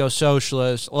 Eco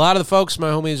Socialists. A lot of the folks, my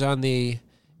homies on the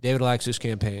David Alexis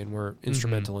campaign, were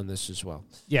instrumental in this as well.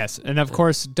 Yes, and of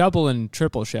course, double and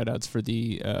triple shout-outs for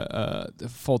the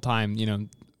full-time,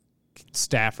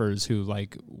 staffers who,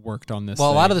 like, worked on this.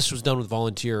 Well, a lot of this was done with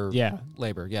volunteer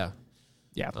labor, Yeah.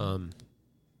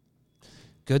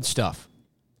 Good stuff.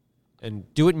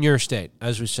 And do it in your state,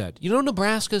 as we said.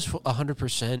 Nebraska's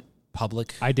 100%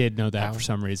 public. I did know that power. For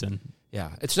some reason. Yeah,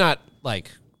 it's not,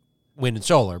 like, wind and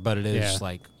solar, but it is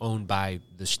like owned by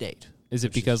the state. Is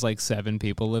it because like 7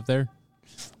 people live there?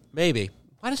 Maybe.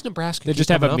 Why does Nebraska? They just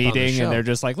have a meeting and they're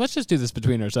just like, let's just do this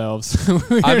between ourselves.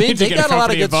 I mean, they got a lot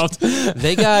of good.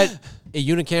 They got a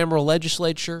unicameral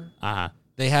legislature.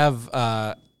 They have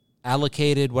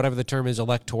allocated whatever the term is,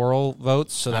 electoral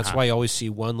votes. So that's why you always see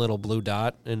one little blue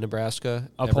dot in Nebraska.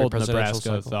 Uphold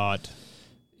Nebraska thought.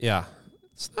 Yeah,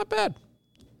 it's not bad.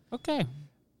 Okay.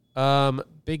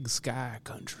 Big sky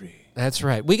country. That's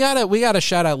right. We gotta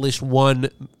shout out at least one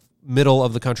middle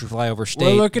of the country flyover state.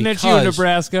 We're looking at you,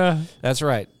 Nebraska. That's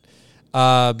right.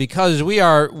 Because we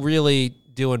are really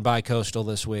doing bi-coastal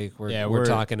this week. We're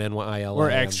talking NYL. We're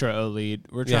extra elite.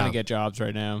 We're trying to get jobs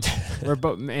right now.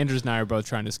 Andrews and I are both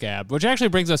trying to scab, which actually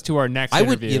brings us to our next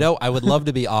interview. I would love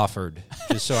to be offered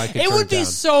just so I could. It would be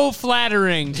so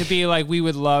flattering to be like, we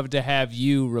would love to have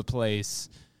you replace.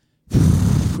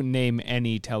 Name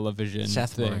any television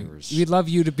Seth thing. Meyers. We'd love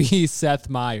you to be Seth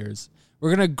Meyers.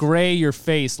 We're going to gray your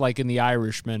face like in The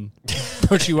Irishman,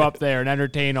 put you up there and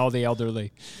entertain all the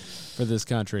elderly for this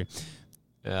country.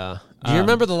 Yeah. Do you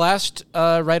remember the last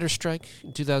writer's strike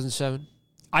in 2007?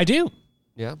 I do.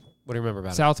 Yeah? What do you remember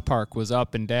about South Park was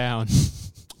up and down.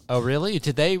 Oh, really?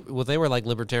 Did they? Well, they were like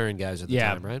libertarian guys at the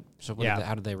time, right? So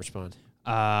how did they respond?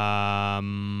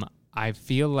 I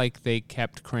feel like they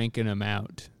kept cranking them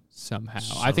out. Somehow.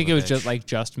 I think it was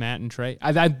just Matt and Trey.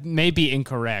 I may be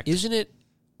incorrect. Isn't it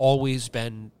always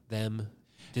been them?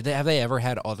 Have they ever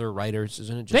had other writers?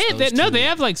 Isn't it just those two? No, they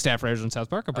have like staff writers on South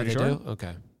Park, I'm pretty sure. They do?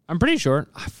 Okay. I'm pretty sure.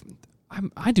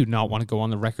 I do not want to go on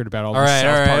the record about all this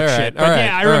South Park shit. But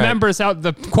I remember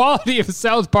the quality of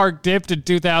South Park dipped in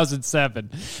 2007.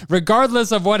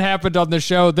 Regardless of what happened on the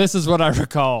show, this is what I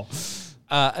recall.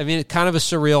 I mean, it's kind of a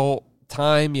surreal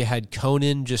time. You had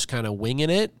Conan just kind of winging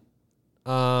it.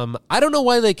 I don't know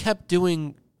why they kept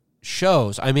doing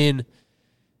shows. I mean,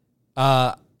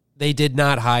 they did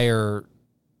not hire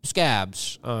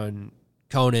scabs on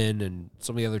Conan and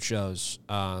some of the other shows,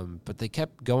 but they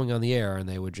kept going on the air and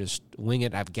they would just wing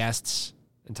it, have guests,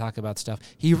 and talk about stuff.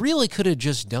 He really could have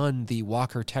just done the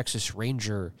Walker Texas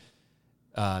Ranger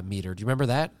meter. Do you remember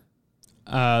that?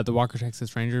 The Walker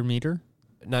Texas Ranger meter?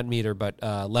 Not meter, but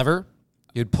lever.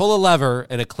 You'd pull a lever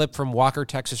and a clip from Walker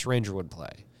Texas Ranger would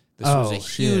play. This was a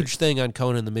huge thing on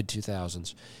Conan in the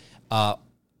mid-2000s.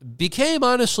 Became,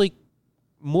 honestly,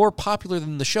 more popular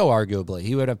than the show, arguably.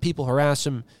 He would have people harass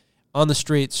him on the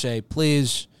street, say,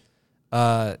 please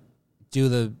do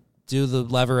the do the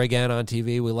lever again on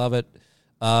TV. We love it.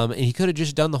 And he could have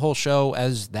just done the whole show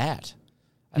as that.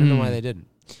 I don't know why they didn't.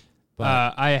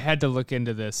 But I had to look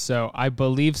into this. So I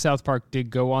believe South Park did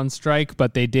go on strike,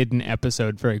 but they did an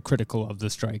episode very critical of the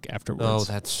strike afterwards. oh,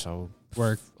 that's so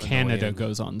where Canada annoying.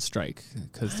 goes on strike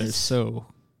because they're so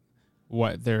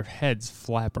their heads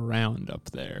flap around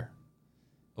up there.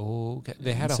 Oh, okay.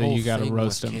 They had a So whole you got to thing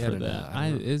roast with them for Canada.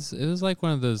 that. It was like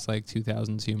one of those like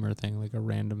 2000s humor thing, like a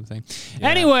random thing. Yeah.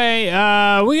 Anyway,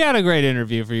 we got a great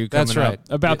interview for you coming That's right. up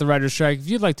about the writer's strike. If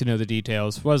you'd like to know the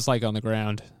details, what it's like on the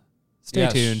ground, stay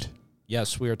Yes. tuned.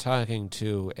 Yes, we are talking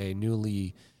to a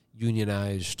newly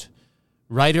unionized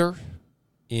writer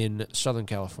in Southern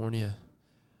California,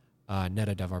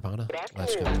 Neda Davarpanah.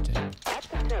 Let's go to tape. At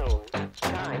the tone,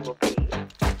 time will be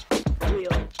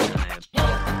real time.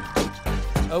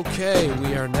 Okay,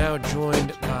 we are now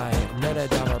joined by Neda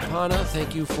Davarpanah.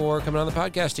 Thank you for coming on the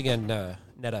podcast again,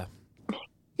 Neda.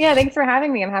 Yeah, thanks for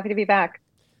having me. I'm happy to be back.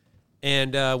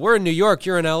 And we're in New York.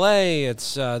 You're in L.A.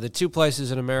 It's the two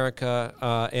places in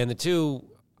America and the two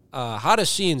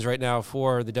hottest scenes right now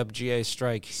for the WGA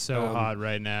strike. So hot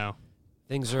right now.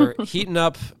 Things are heating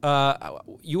up.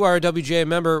 You are a WGA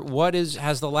member. What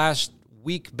has the last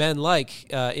week been like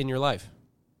in your life?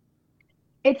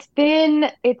 It's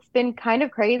been kind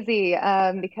of crazy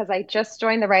because I just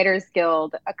joined the Writers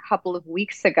Guild a couple of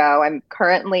weeks ago. I'm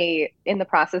currently in the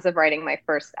process of writing my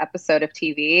first episode of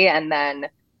TV, and then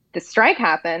the strike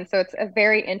happened. So it's a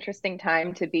very interesting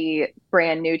time to be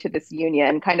brand new to this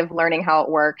union, kind of learning how it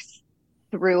works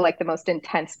through like the most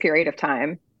intense period of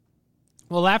time.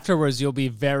 Well, afterwards, you'll be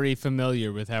very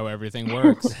familiar with how everything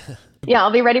works. Yeah,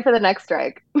 I'll be ready for the next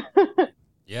strike.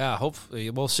 Yeah, hopefully.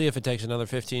 We'll see if it takes another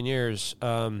 15 years.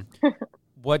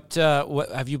 What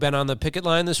have you been on the picket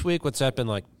line this week? What's that been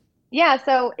like? Yeah,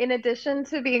 so in addition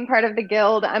to being part of the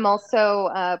guild, I'm also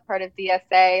part of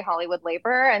DSA Hollywood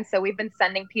Labor. And so we've been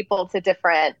sending people to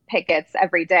different pickets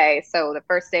every day. So the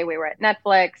first day we were at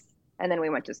Netflix, and then we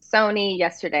went to Sony,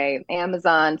 yesterday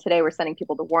Amazon. Today we're sending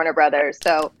people to Warner Brothers.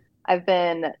 So I've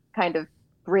been kind of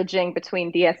bridging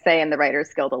between DSA and the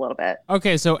Writers Guild a little bit.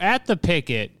 Okay, so at the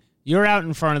picket, you're out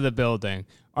in front of the building.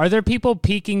 Are there people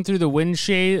peeking through the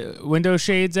window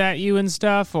shades at you and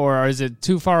stuff, or is it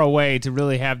too far away to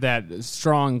really have that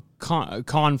strong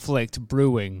conflict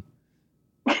brewing?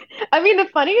 I mean, the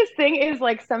funniest thing is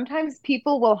like sometimes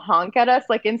people will honk at us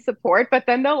like in support, but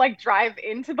then they'll like drive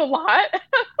into the lot.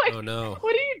 Like, Oh, no.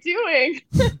 what are you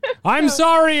doing? I'm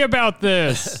sorry about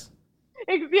this.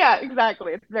 Yeah,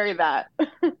 exactly. It's very that.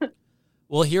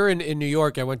 Well, here in New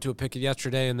York, I went to a picket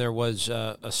yesterday, and there was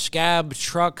a scab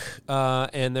truck,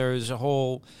 and there's a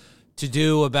whole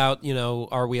to-do about,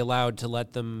 are we allowed to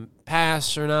let them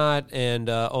pass or not? And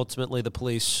ultimately, the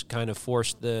police kind of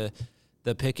forced the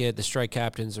picket. The strike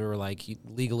captains were like,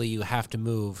 legally, you have to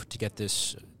move to get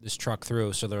this truck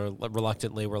through. So they're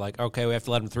reluctantly, we're like, okay, we have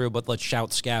to let them through, but let's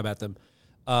shout scab at them.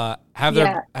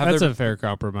 That's a fair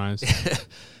compromise.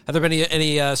 Have there been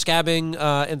any scabbing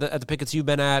at the pickets you've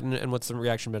been at, and what's the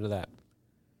reaction been to that?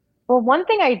 Well, one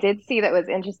thing I did see that was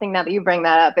interesting now that you bring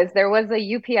that up is there was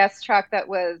a UPS truck that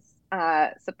was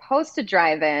supposed to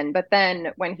drive in, but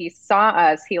then when he saw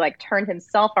us, he like turned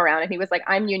himself around and he was like,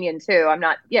 "I'm union too. I'm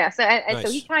not." Yeah. So Nice.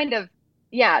 so he kind of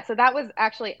So that was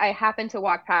actually, I happened to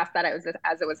walk past that as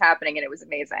it was happening, and it was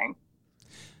amazing.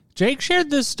 Jake shared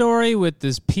this story with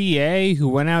this PA who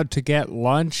went out to get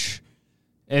lunch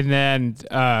and then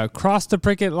crossed the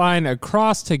picket line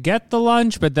across to get the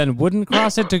lunch, but then wouldn't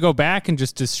cross it to go back and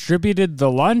just distributed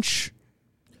the lunch.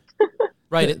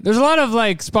 Right. There's a lot of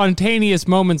like spontaneous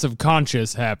moments of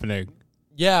conscious happening.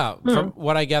 Yeah, from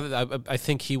what I gathered, I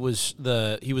think he was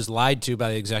lied to by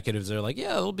the executives. They're like,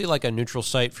 yeah, it'll be like a neutral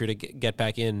site for you to get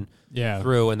back in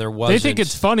through, and there wasn't. They think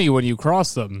it's funny when you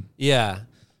cross them. Yeah,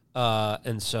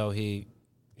 and so he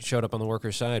showed up on the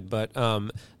workers' side. But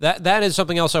that is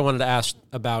something else I wanted to ask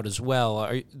about as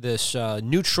well. This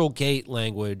neutral gate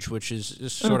language, which is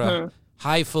just sort of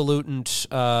highfalutin,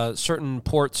 certain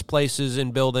ports, places,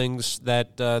 and buildings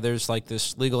that there's like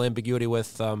this legal ambiguity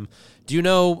with. Do you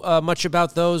know much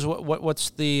about those?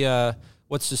 What's the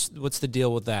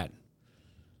deal with that?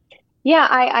 Yeah,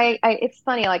 I it's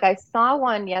funny. Like I saw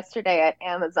one yesterday at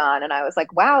Amazon, and I was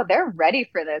like, "Wow, they're ready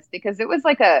for this," because it was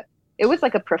like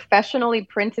a professionally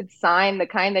printed sign, the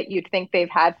kind that you'd think they've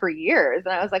had for years.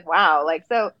 And I was like, "Wow!" Like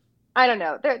so, I don't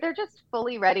know. They're just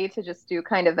fully ready to just do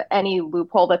kind of any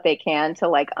loophole that they can to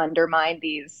like undermine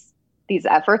these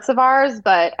efforts of ours.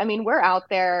 But I mean, we're out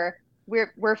there.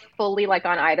 We're fully like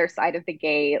on either side of the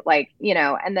gate, like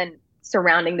and then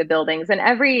surrounding the buildings. And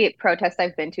every protest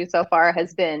I've been to so far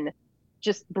has been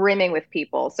just brimming with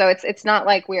people. So it's not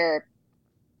like we're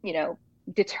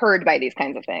deterred by these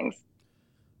kinds of things.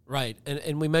 Right.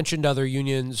 And we mentioned other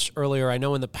unions earlier. I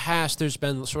know in the past there's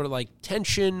been sort of like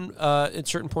tension at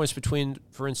certain points between,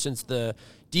 for instance, the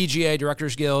DGA,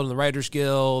 Directors Guild, and the Writers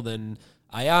Guild, and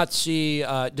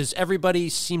IATSE. Does everybody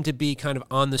seem to be kind of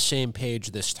on the same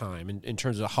page this time in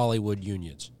terms of Hollywood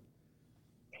unions?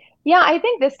 Yeah, I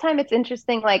think this time it's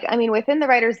interesting. Like, I mean, within the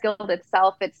Writers Guild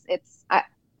itself,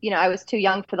 I was too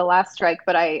young for the last strike,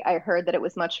 but I heard that it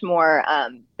was much more,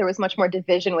 there was much more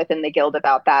division within the guild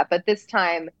about that. But this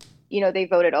time, they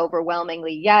voted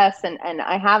overwhelmingly yes. And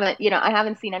I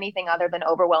haven't seen anything other than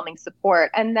overwhelming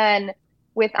support. And then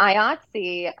with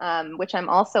IATSE, which I'm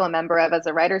also a member of as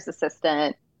a writer's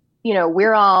assistant,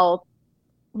 we're all,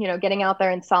 getting out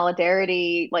there in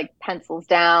solidarity, like pencils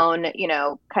down,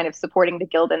 kind of supporting the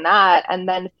guild in that. And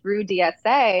then through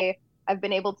DSA, I've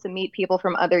been able to meet people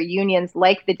from other unions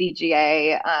like the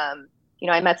DGA.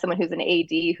 I met someone who's an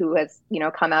AD who has,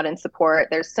 come out in support.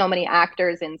 There's so many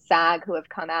actors in SAG who have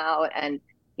come out, and,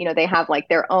 they have like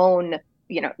their own,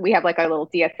 we have like our little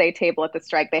DSA table at the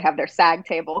strike. They have their SAG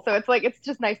table. So it's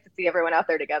just nice to see everyone out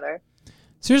there together.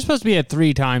 So you're supposed to be at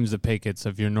 3 times the pickets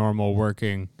of your normal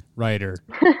working writer.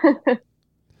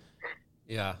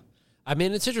 Yeah. I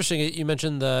mean, it's interesting. You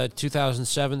mentioned the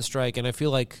 2007 strike, and I feel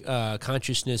like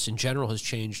consciousness in general has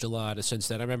changed a lot since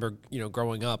then. I remember,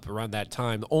 growing up around that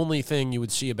time, the only thing you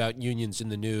would see about unions in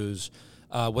the news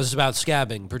was about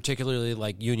scabbing, particularly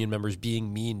like union members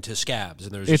being mean to scabs.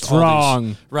 And there's it's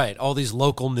wrong. All these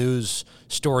local news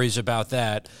stories about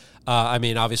that. I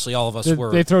mean, obviously, all of us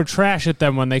were. They throw trash at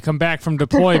them when they come back from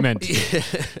deployment.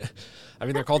 I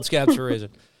mean, they're called scabs for a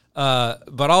reason.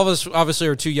 But all of us obviously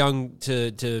are too young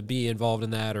to be involved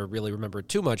in that or really remember it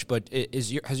too much. But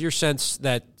has your sense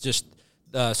that just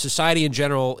society in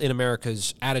general in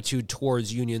America's attitude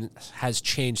towards unions has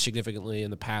changed significantly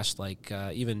in the past,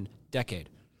 even decade?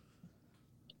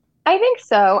 I think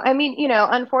so. I mean,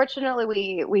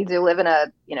 unfortunately, we do live in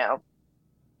a,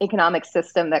 economic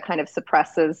system that kind of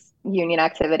suppresses union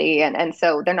activity. And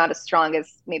so they're not as strong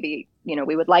as maybe,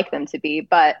 we would like them to be.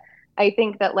 But I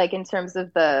think that like in terms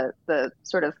of the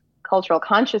sort of cultural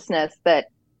consciousness that,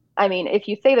 I mean, if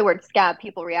you say the word scab,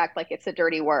 people react like it's a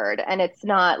dirty word. And it's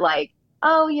not like,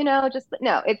 oh, no,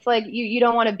 it's like you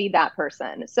don't want to be that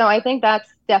person. So I think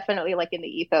that's definitely like in the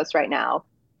ethos right now.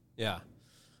 Yeah.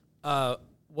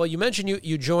 Well, you mentioned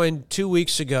you joined 2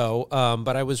 weeks ago,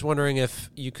 but I was wondering if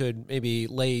you could maybe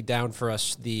lay down for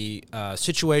us the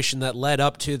situation that led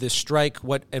up to this strike,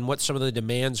 what some of the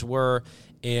demands were,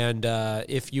 and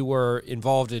if you were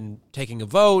involved in taking a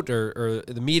vote or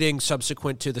the meeting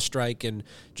subsequent to the strike, and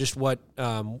just what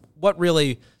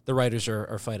really the writers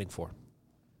are fighting for.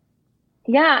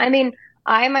 Yeah, I mean,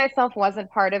 I myself wasn't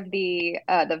part of the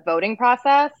voting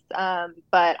process,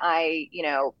 but I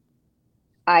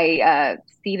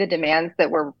see the demands that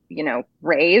were,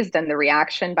 raised and the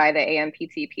reaction by the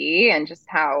AMPTP and just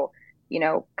how,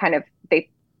 kind of they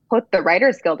put the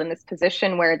Writers Guild in this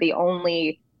position where the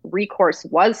only recourse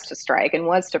was to strike and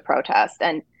was to protest.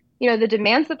 And, the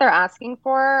demands that they're asking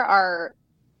for are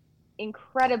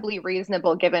incredibly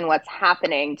reasonable given what's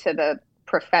happening to the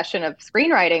profession of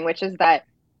screenwriting, which is that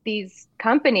these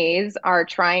companies are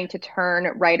trying to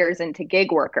turn writers into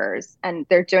gig workers. And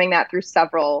they're doing that through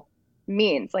several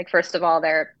means. Like, first of all,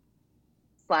 they're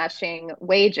slashing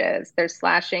wages, they're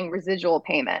slashing residual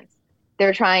payments.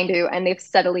 They're trying to, and they've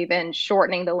steadily been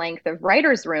shortening the length of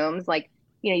writers' rooms. Like,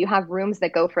 you have rooms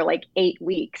that go for like 8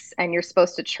 weeks and you're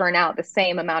supposed to churn out the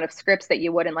same amount of scripts that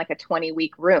you would in like a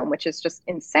 20-week room, which is just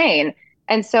insane.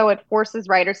 And so it forces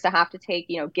writers to have to take,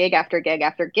 gig after gig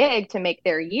after gig to make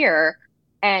their year.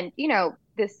 And,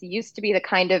 this used to be the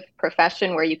kind of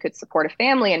profession where you could support a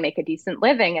family and make a decent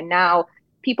living. And now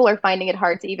people are finding it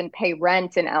hard to even pay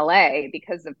rent in LA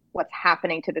because of what's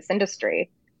happening to this industry.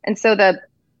 And so the,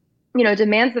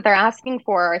 demands that they're asking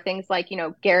for are things like,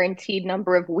 guaranteed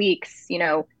number of weeks,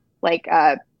 like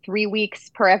 3 weeks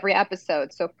per every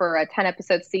episode. So for a 10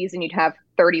 episode season, you'd have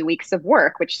 30 weeks of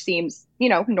work, which seems,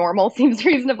 normal, seems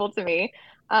reasonable to me.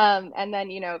 And then,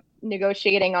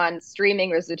 negotiating on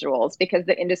streaming residuals because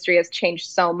the industry has changed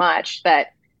so much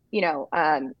that,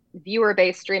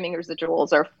 viewer-based streaming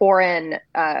residuals are foreign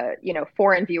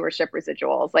viewership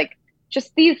residuals, like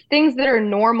just these things that are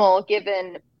normal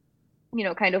given,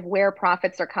 kind of where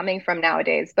profits are coming from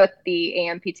nowadays. But the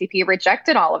AMPTP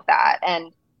rejected all of that.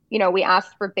 And, we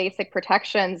asked for basic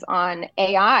protections on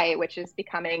AI, which is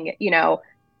becoming,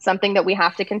 something that we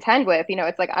have to contend with.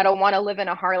 It's like, I don't want to live in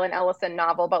a Harlan Ellison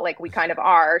novel, but like we kind of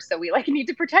are. So we like need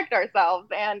to protect ourselves.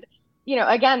 And,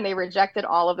 again, they rejected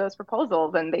all of those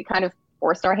proposals and they kind of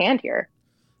forced our hand here.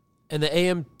 And the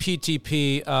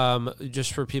AMPTP,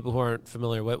 just for people who aren't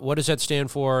familiar, what does that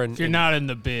stand for? And if you're not in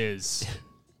the biz,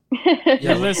 yeah,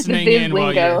 you're listening biz in while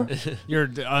lingo. you're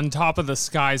on top of the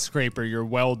skyscraper. You're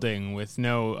welding with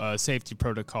no safety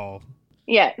protocol.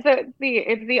 Yeah, so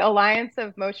it's the Alliance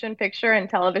of Motion Picture and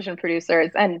Television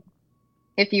Producers, and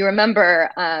if you remember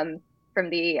from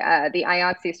the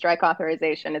IATSE strike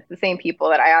authorization, it's the same people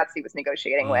that IATSE was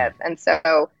negotiating with, and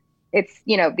so it's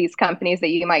these companies that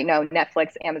you might know: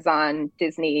 Netflix, Amazon,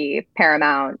 Disney,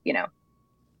 Paramount.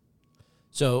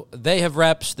 So they have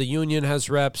reps. The union has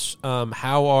reps.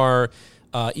 How are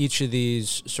each of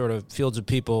these sort of fields of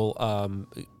people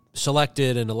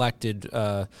selected and elected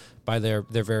by their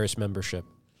various membership?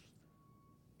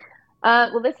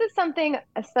 Well, this is something,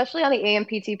 especially on the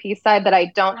AMPTP side, that I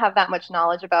don't have that much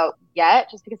knowledge about yet,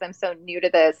 just because I'm so new to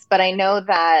this. But I know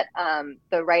that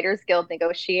the Writers Guild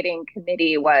negotiating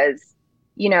committee was,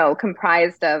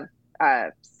 comprised of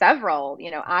several,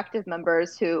 active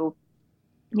members who,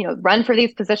 run for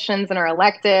these positions and are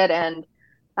elected. And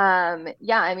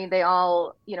they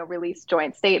all, release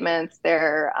joint statements.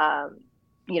 They're,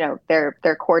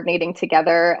 they're coordinating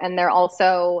together, and they're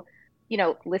also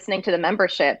listening to the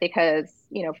membership because,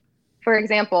 for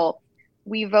example,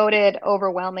 we voted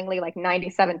overwhelmingly, like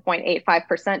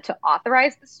 97.85% to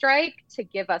authorize the strike to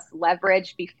give us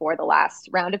leverage before the last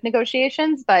round of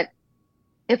negotiations. But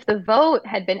if the vote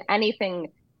had been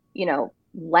anything,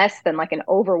 less than like an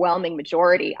overwhelming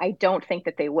majority, I don't think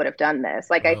that they would have done this.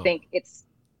 Like, I think it's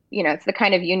the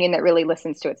kind of union that really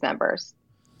listens to its members.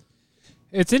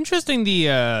 It's interesting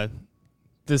the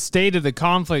state of the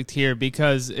conflict here,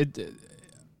 because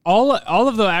all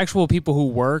of the actual people who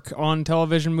work on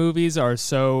television movies are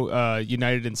so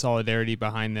united in solidarity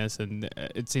behind this, and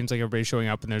it seems like everybody's showing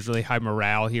up, and there's really high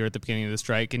morale here at the beginning of the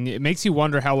strike, and it makes you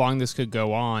wonder how long this could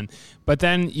go on. But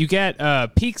then you get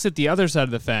peaks at the other side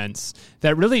of the fence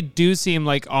that really do seem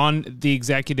like on the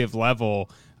executive level,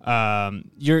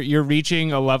 you're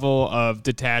reaching a level of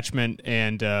detachment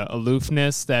and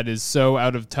aloofness that is so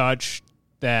out of touch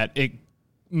that it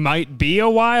might be a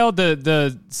while.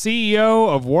 The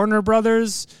CEO of Warner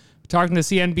Brothers, talking to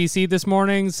CNBC this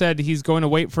morning, said he's going to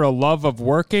wait for a love of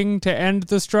working to end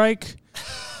the strike,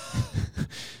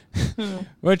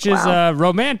 which is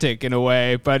romantic in a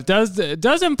way, but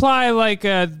does imply like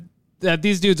that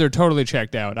these dudes are totally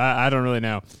checked out. I don't really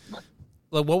know.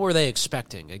 Like, what were they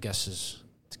expecting, I guess, is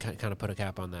to kind of put a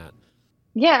cap on that.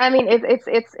 Yeah, I mean,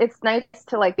 it's nice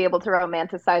to like be able to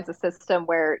romanticize a system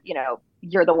where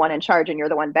you're the one in charge and you're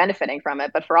the one benefiting from it.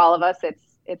 But for all of us,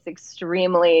 it's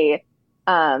extremely,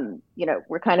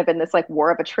 we're kind of in this like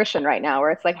war of attrition right now,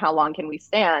 where it's like, how long can we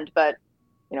stand? But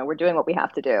we're doing what we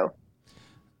have to do.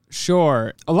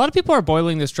 Sure. A lot of people are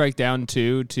boiling the strike down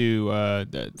to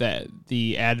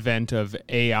the advent of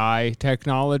AI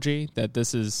technology, that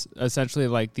this is essentially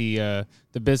like the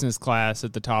business class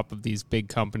at the top of these big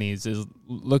companies is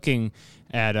looking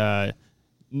at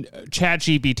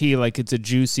ChatGPT like it's a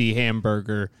juicy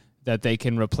hamburger that they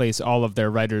can replace all of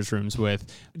their writers' rooms with.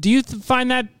 Do you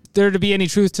find that there to be any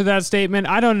truth to that statement?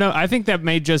 I don't know. I think that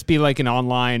may just be like an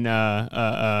online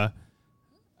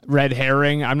red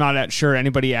herring. I'm not sure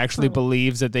anybody actually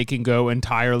believes that they can go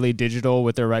entirely digital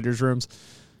with their writers' rooms.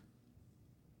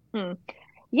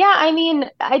 Yeah, I mean,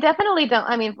 I definitely don't.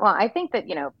 I mean, well, I think that,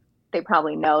 they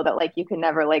probably know that like you can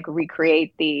never like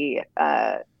recreate the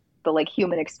like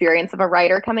human experience of a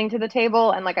writer coming to the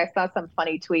table. And like I saw some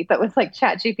funny tweet that was like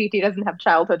ChatGPT doesn't have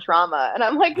childhood trauma. And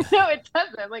I'm like, no, it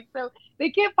doesn't. Like, so they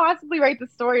can't possibly write the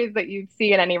stories that you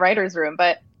see in any writer's room.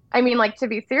 But I mean, like, to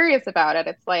be serious about it,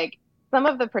 it's like some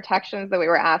of the protections that we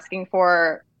were asking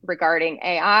for regarding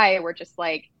AI were just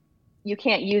like, you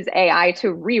can't use AI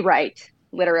to rewrite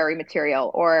literary material,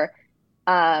 or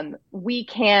you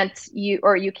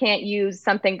can't use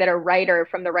something that a writer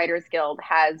from the Writers Guild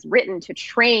has written to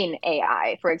train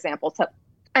AI, for example. So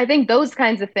I think those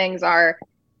kinds of things are,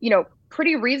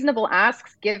 pretty reasonable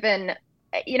asks given,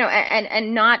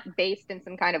 and not based in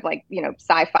some kind of like,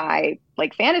 sci-fi,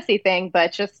 like fantasy thing,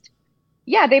 but just,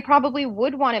 yeah, they probably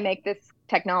would want to make this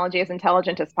technology as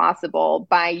intelligent as possible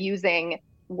by using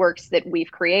works that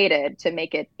we've created to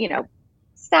make it,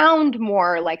 sound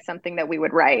more like something that we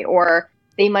would write, or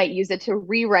they might use it to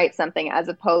rewrite something as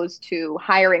opposed to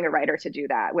hiring a writer to do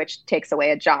that, which takes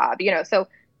away a job, So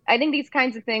I think these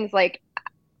kinds of things, like,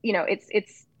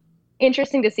 it's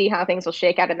interesting to see how things will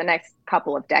shake out in the next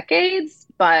couple of decades.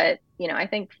 But, I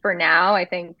think for now,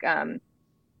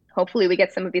 hopefully we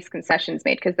get some of these concessions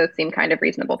made, because those seem kind of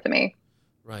reasonable to me.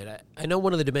 Right. I know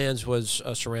one of the demands was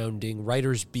surrounding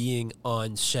writers being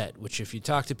on set, which if you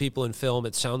talk to people in film,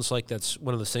 it sounds like that's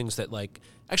one of the things that, like,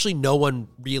 actually no one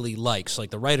really likes.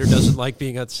 Like, the writer doesn't like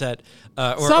being on set,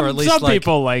 or at least some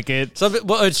people like it.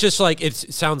 Well, it's just like, it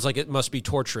sounds like it must be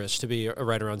torturous to be a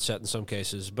writer on set in some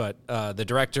cases, but the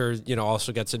director,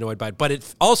 also gets annoyed by it. But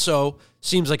it also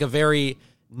seems like a very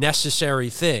necessary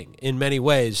thing in many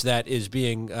ways that is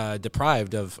being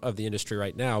deprived of the industry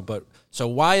right now. But so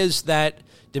why is that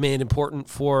demand important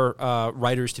for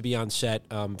writers to be on set,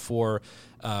 for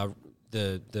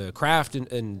the craft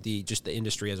and the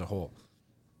industry as a whole?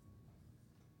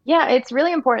 Yeah, it's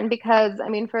really important because, I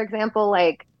mean, for example,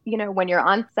 like, when you're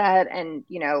on set and,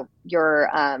 you're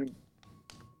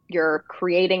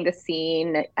creating the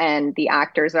scene and the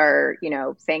actors are,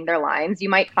 saying their lines, you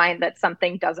might find that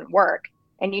something doesn't work.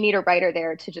 And you need a writer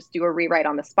there to just do a rewrite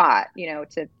on the spot,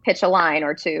 to pitch a line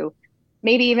or to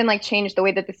maybe even like change the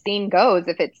way that the scene goes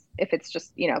if it's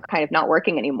just, kind of not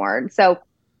working anymore. And so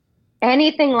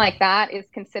anything like that is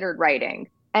considered writing.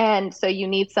 And so you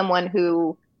need someone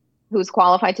who's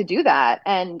qualified to do that.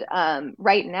 And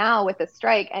right now with the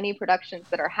strike, any productions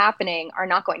that are happening are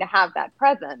not going to have that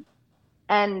presence.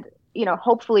 And,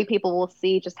 hopefully people will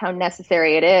see just how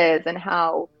necessary it is and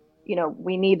how,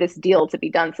 we need this deal to be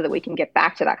done so that we can get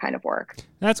back to that kind of work.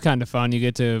 That's kind of fun. You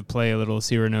get to play a little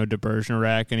Cyrano de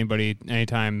Bergerac.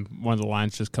 Anytime one of the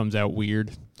lines just comes out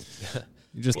weird,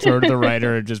 you just throw to the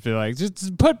writer and just be like,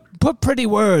 just put pretty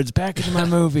words back into my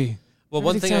movie. Well,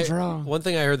 one thing I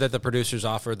heard that the producers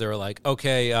offered, they were like,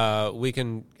 okay, we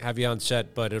can have you on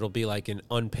set, but it'll be like an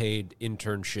unpaid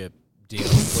internship deal,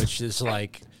 which is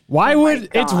like... Why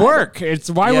would it's work?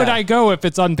 Why would I go if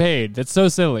it's unpaid? That's so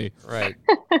silly. Right.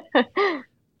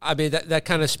 I mean, that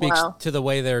kind of speaks to the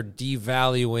way they're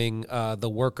devaluing the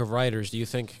work of writers. Do you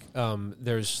think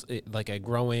there's like a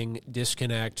growing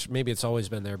disconnect? Maybe it's always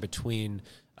been there between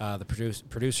the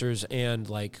producers and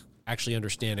like actually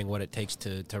understanding what it takes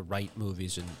to write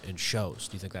movies and shows.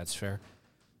 Do you think that's fair?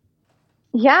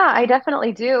 Yeah, I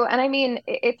definitely do. And I mean,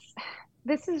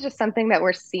 this is just something that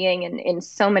we're seeing in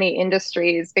so many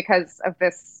industries because of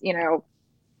this,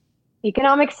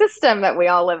 economic system that we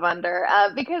all live under,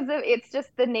 because it's just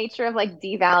the nature of like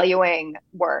devaluing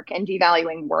work and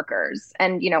devaluing workers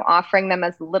and, offering them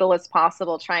as little as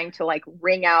possible, trying to like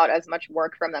wring out as much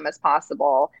work from them as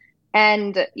possible.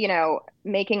 And,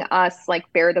 making us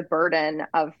like bear the burden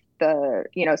of the,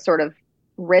 sort of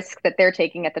risk that they're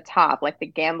taking at the top, like the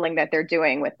gambling that they're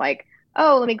doing with like,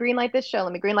 oh, let me greenlight this show,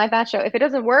 let me greenlight that show. If it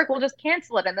doesn't work, we'll just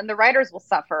cancel it. And then the writers will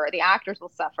suffer, or the actors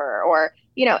will suffer, or,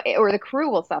 or the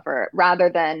crew will suffer rather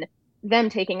than them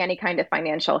taking any kind of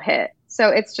financial hit.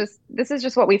 So this is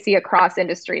just what we see across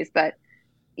industries. But,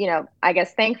 I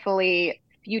guess thankfully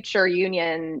future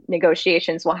union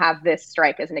negotiations will have this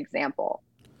strike as an example.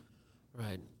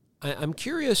 Right. I'm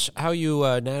curious how you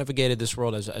navigated this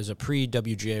world as a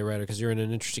pre-WGA writer, because you're in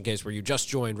an interesting case where you just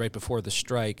joined right before the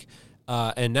strike.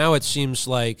 And now it seems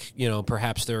like,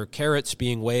 perhaps there are carrots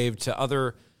being waved to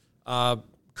other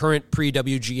current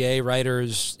pre-WGA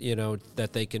writers,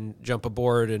 that they can jump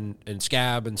aboard and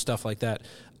scab and stuff like that.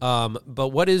 But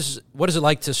what is it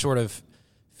like to sort of,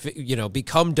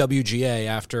 become WGA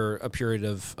after a period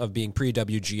of being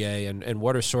pre-WGA? And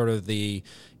what are sort of the,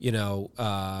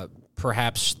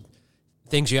 perhaps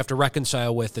things you have to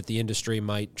reconcile with that the industry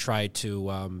might try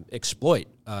to exploit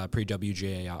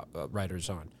pre-WGA writers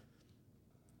on?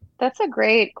 That's a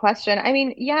great question. I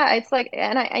mean, yeah, it's like,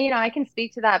 and I can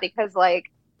speak to that because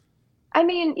like, I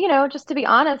mean, just to be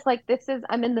honest, like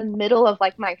I'm in the middle of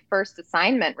like my first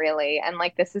assignment really. And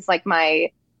like, this is like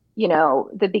my,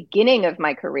 the beginning of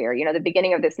my career, the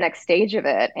beginning of this next stage of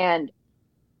it. And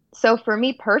so for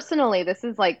me personally, this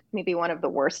is like maybe one of the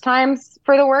worst times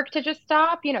for the work to just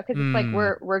stop, because it's like,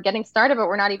 we're getting started, but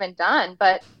we're not even done.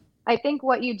 But I think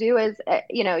what you do is,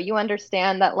 you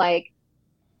understand that like,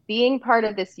 being part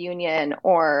of this union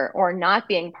or not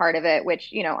being part of it,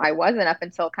 which, I wasn't up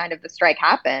until kind of the strike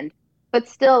happened, but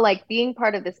still like being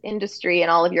part of this industry and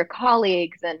all of your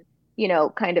colleagues and,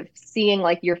 kind of seeing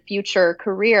like your future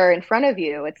career in front of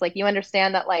you. It's like, you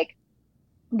understand that like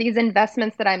these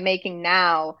investments that I'm making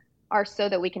now are so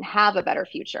that we can have a better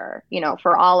future,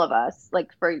 for all of us, like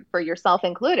for yourself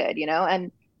included,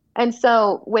 and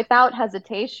so without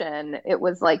hesitation, it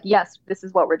was like, yes, this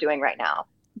is what we're doing right now.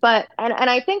 But, and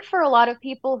I think for a lot of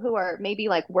people who are maybe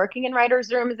like working in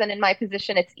writers' rooms and in my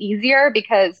position, it's easier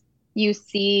because you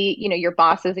see, your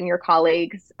bosses and your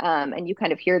colleagues, and you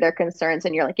kind of hear their concerns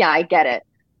and you're like, yeah, I get it.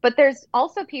 But there's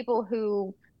also people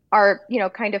who are,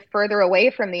 kind of further away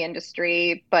from the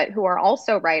industry, but who are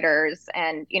also writers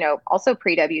and, also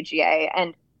pre-WGA.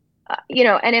 And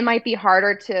and it might be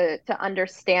harder to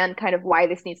understand kind of why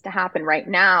this needs to happen right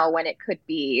now when it could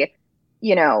be,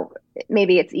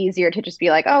 maybe it's easier to just be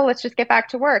like, oh, let's just get back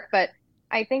to work. But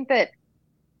I think that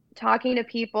talking to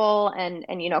people and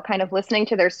kind of listening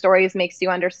to their stories makes you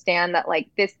understand that like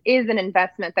this is an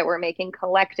investment that we're making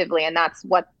collectively, and that's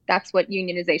what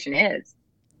unionization is.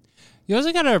 You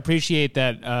also got to appreciate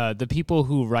that the people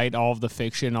who write all of the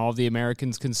fiction all of the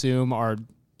Americans consume are,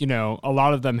 a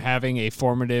lot of them having a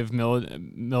formative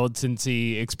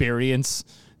militancy experience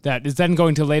that is then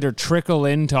going to later trickle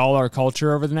into all our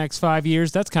culture over the next 5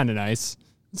 years. That's kind of nice.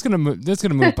 That's gonna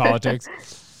move politics.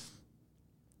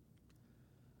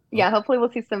 Yeah, hopefully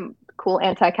we'll see some cool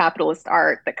anti-capitalist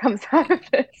art that comes out of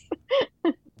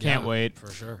this. Can't wait.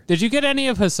 For sure. Did you get any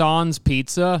of Hassan's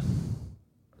pizza?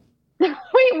 Wait,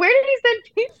 where did he send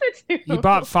pizza to? He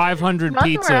bought 500 Not to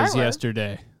where I pizzas was.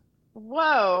 yesterday.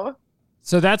 Whoa.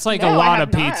 So that's like No, a I lot have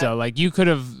of pizza. not. Like you could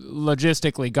have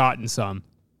logistically gotten some.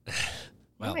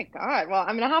 Oh my God. Well,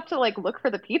 I'm going to have to like look for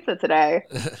the pizza today.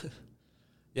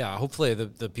 Yeah, hopefully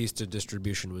the pizza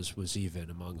distribution was even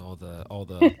among all the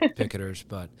picketers,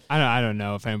 but I don't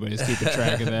know if anybody's keeping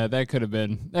track of that.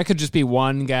 That could just be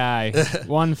one guy,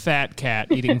 one fat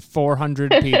cat eating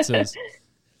 400 pizzas.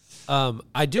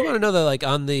 I do want to know that, like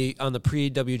on the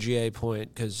pre-WGA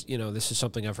point, because this is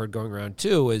something I've heard going around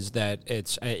too, is that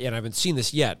and I haven't seen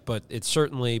this yet, but it's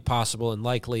certainly possible and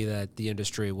likely that the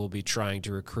industry will be trying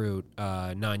to recruit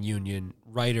non-union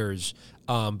writers.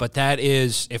 But that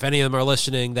is, if any of them are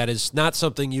listening, that is not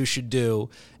something you should do,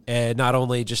 and not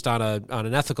only just on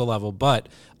an ethical level, but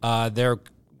there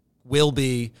will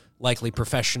be likely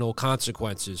professional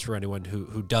consequences for anyone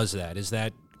who does that. Is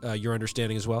that your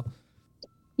understanding as well?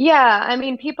 Yeah, I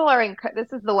mean, people are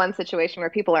this is the one situation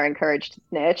where people are encouraged to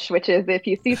snitch, which is if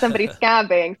you see somebody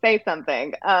scabbing, say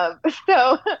something.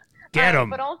 So Get 'em.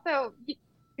 But also,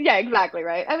 yeah, exactly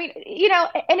right. I mean,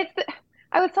 and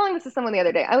I was telling this to someone the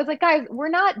other day. I was like, guys, we're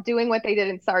not doing what they did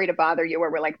in Sorry to Bother You,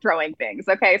 where we're like throwing things.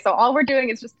 Okay, so all we're doing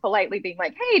is just politely being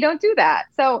like, hey, don't do that.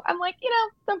 So I'm like,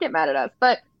 don't get mad at us.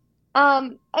 But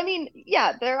I mean,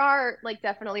 yeah, there are like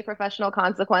definitely professional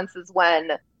consequences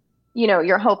when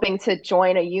you're hoping to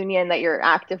join a union that you're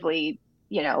actively,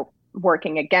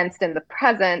 working against in the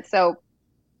present. So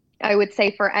I would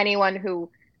say for anyone who,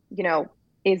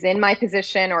 is in my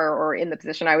position or in the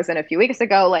position I was in a few weeks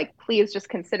ago, like, please just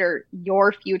consider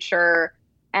your future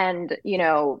and,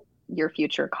 your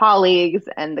future colleagues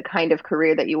and the kind of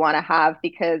career that you want to have.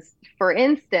 Because, for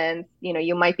instance,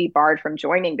 you might be barred from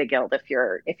joining the guild if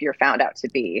you're found out to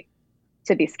be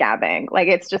scabbing. Like,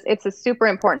 it's a super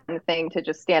important thing to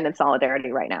just stand in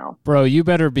solidarity right now. Bro, you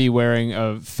better be wearing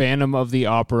a Phantom of the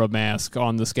Opera mask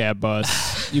on the scab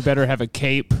bus. You better have a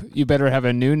cape. You better have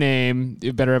a new name.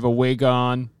 You better have a wig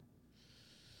on.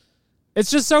 It's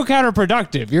just so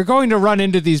counterproductive. You're going to run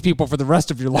into these people for the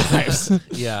rest of your lives.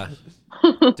 Yeah.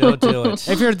 Don't do it.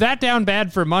 If you're that down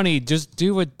bad for money, just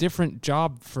do a different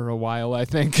job for a while, I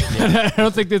think. Yeah. I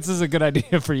don't think this is a good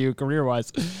idea for you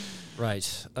career-wise.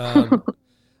 Right.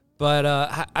 But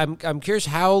I'm curious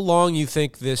how long you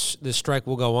think this strike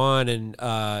will go on, and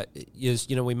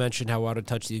we mentioned how out of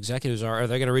touch the executives are. Are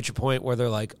they going to reach a point where they're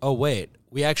like, oh wait,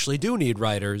 we actually do need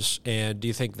writers, and do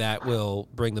you think that will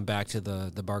bring them back to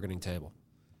the bargaining table?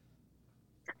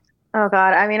 Oh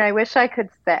God, I mean, I wish I could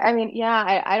say. I mean,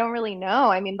 yeah, I don't really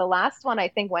know. I mean, the last one I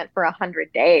think went for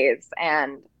 100 days,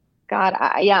 and God,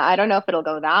 I don't know if it'll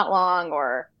go that long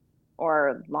or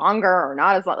longer or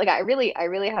not as long. Like, I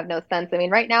really have no sense. I mean,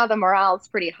 right now the morale is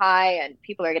pretty high and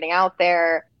people are getting out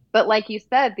there. But like you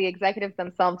said, the executives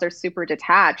themselves are super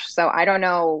detached. So I don't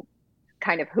know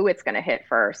kind of who it's going to hit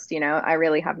first. I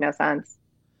really have no sense.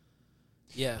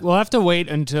 Yeah. We'll have to wait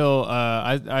until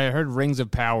I heard Rings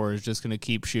of Power is just going to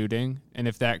keep shooting. And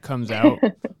if that comes out,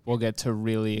 we'll get to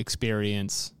really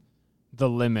experience the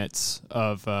limits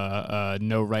of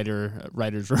no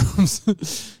writers'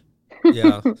 rooms.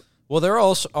 Yeah. Well, there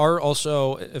are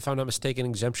also, if I'm not mistaken,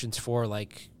 exemptions for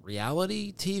like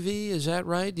reality TV. Is that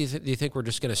right? Do you think we're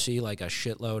just going to see like a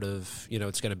shitload of,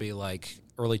 it's going to be like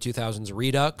early 2000s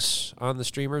Redux on the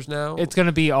streamers now? It's going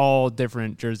to be all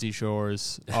different Jersey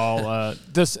Shores. All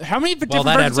this. How many different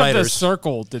that had versions of The writers.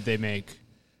 Circle did they make?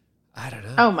 I don't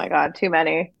know. Oh my God, too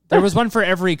many. There was one for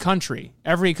every country.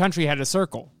 Every country had a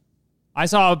circle. I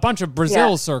saw a bunch of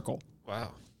Brazil's circle.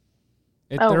 Wow.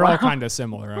 They're all kind of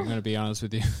similar. I'm going to be honest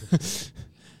with you.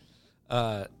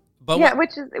 But yeah,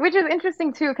 which is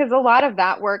interesting too, because a lot of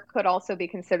that work could also be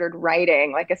considered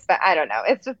writing. Like, I don't know.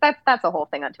 It's just that's a whole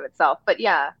thing unto itself. But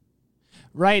yeah,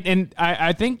 right, and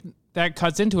I think that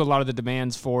cuts into a lot of the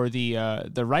demands for the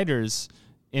writers.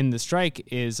 in the strike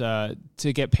is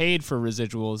to get paid for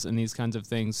residuals and these kinds of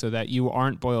things so that you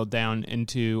aren't boiled down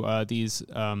into these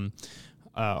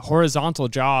horizontal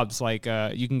jobs. Like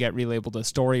you can get relabeled a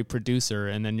story producer,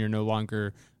 and then you're no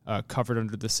longer covered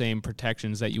under the same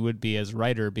protections that you would be as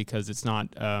writer because it's not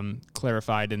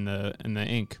clarified in the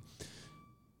ink.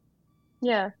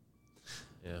 Yeah.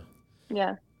 Yeah.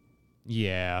 Yeah.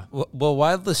 Yeah. Well,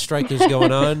 while the strike is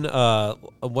going on,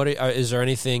 is there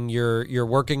anything you're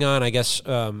working on? I guess.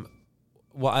 I'm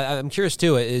curious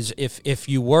too. Is if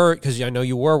you were, because I know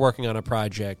you were working on a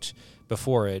project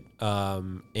before it,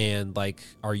 and like,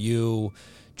 are you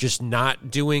just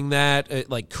not doing that?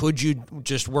 Like, could you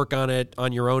just work on it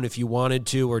on your own if you wanted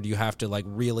to, or do you have to like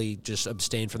really just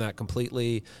abstain from that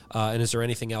completely? And is there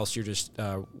anything else you're just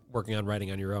working on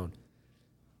writing on your own?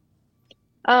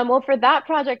 Well, for that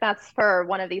project, that's for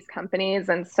one of these companies.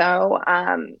 And so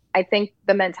I think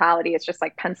the mentality is just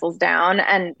like pencils down.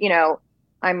 And,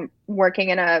 I'm working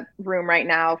in a room right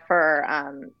now for,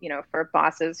 for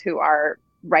bosses who are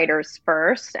writers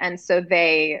first. And so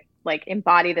they like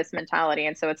embody this mentality.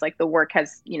 And so it's like the work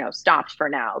has, stopped for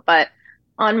now. But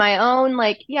on my own,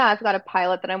 like, yeah, I've got a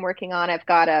pilot that I'm working on. I've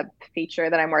got a feature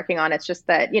that I'm working on. It's just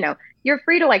that, you're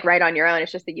free to like write on your own.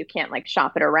 It's just that you can't like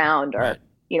shop it around or, Right.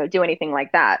 Do anything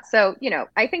like that. So,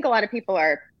 I think a lot of people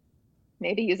are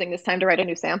maybe using this time to write a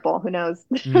new sample. Who knows?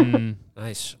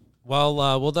 Nice.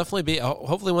 Well, we'll definitely be.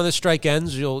 Hopefully, when the strike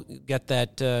ends, you'll get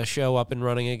that show up and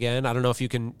running again. I don't know if you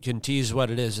can tease what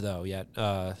it is though yet.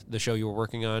 The show you were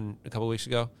working on a couple weeks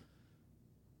ago.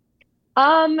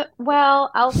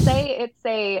 Well, I'll say it's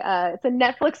a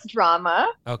Netflix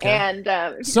drama. Okay.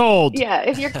 And Sold. yeah,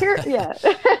 if you're curious, yeah,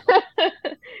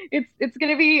 it's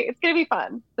gonna be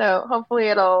fun. So hopefully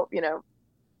it'll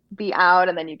be out,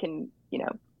 and then you can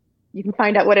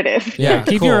find out what it is. Yeah,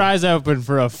 Keep cool. your eyes open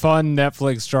for a fun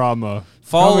Netflix drama.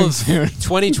 Fall coming of soon.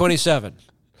 2027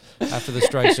 after the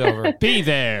strike's over. Be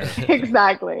there.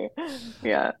 Exactly.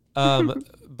 Yeah.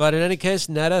 But in any case,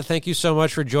 Neda, thank you so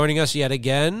much for joining us yet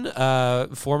again.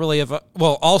 Formerly of,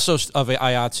 also of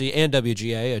IATSE and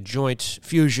WGA, a joint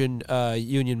fusion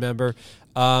union member.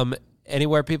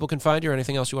 Anywhere people can find you, or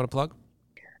anything else you want to plug?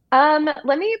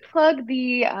 Let me plug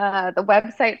the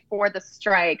website for the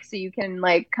strike, so you can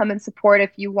like come and support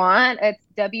if you want. It's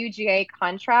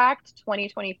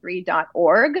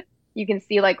wgacontract2023.org. You can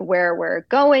see like where we're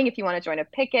going. If you want to join a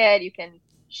picket, you can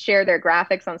share their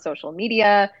graphics on social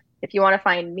media. If you want to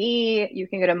find me, you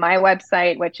can go to my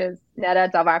website, which is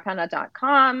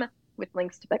Davarpanah.com, with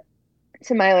links to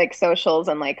my like socials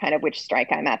and like kind of which strike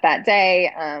I'm at that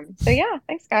day. So yeah,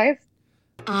 thanks guys.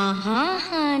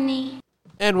 Honey.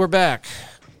 And we're back.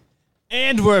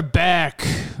 And we're back.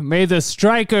 May the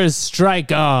strikers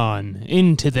strike on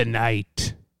into the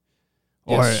night.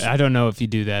 Yes. Or I don't know if you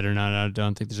do that or not. I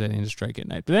don't think there's anything to strike at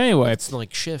night. But anyway, It's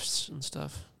like shifts and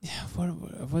stuff. yeah,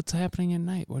 what's happening at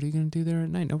night? What are you going to do there at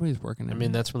night? Nobody's working at I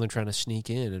mean, night. that's when they're trying to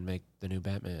sneak in and make the new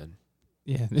Batman.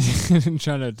 Yeah,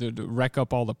 trying to wreck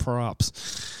up all the props.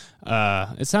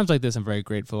 It sounds like this. I'm very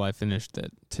grateful I finished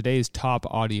today's top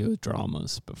audio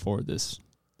dramas before this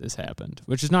happened,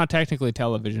 which is not technically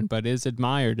television, but is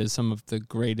admired as some of the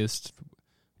greatest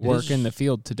work in the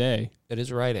field today. It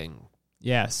is writing.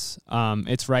 Yes,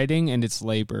 it's writing and it's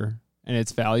labor and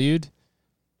it's valued,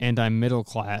 and I'm middle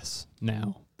class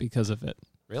now because of it.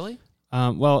 Really?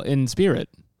 Well, in spirit.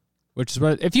 Which is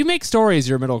what, if you make stories,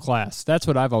 you're middle class. That's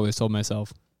what I've always told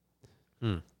myself.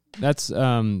 That's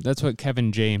what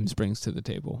Kevin James brings to the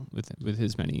table with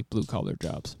his many blue collar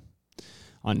jobs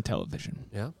on television.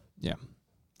 Yeah. Yeah.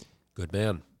 Good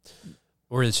man.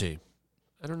 Or is he?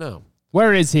 I don't know.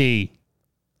 Where is he?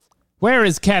 Where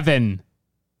is Kevin?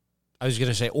 I was going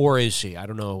to say, or is he? I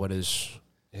don't know what his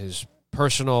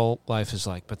personal life is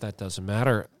like, but that doesn't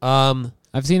matter. I've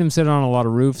seen him sit on a lot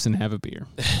of roofs and have a beer.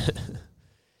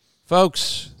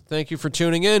 Folks, thank you for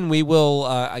tuning in. We will,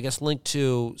 I guess, link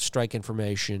to strike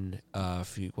information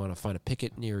if you want to find a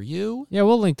picket near you. Yeah,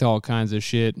 we'll link to all kinds of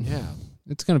shit. Yeah.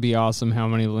 It's going to be awesome how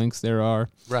many links there are.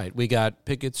 Right. We got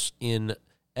pickets in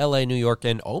L.A., New York,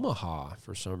 and Omaha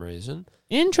for some reason.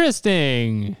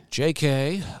 Interesting.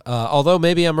 JK. Although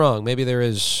maybe I'm wrong. Maybe there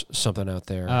is something out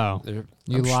there. Oh,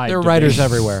 you lied. There are to writers me.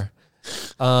 everywhere.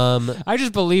 I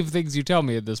just believe things you tell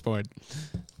me at this point.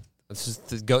 This is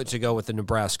to go with the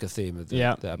Nebraska theme of the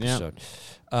episode.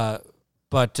 Yeah.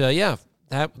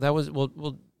 That was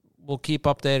we'll keep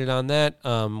updated on that.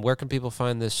 Where can people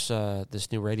find this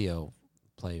new radio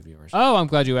play of yours? Oh, I'm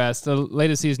glad you asked. The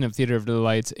latest season of Theater of the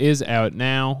Lights is out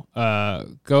now.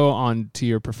 Go on to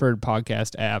your preferred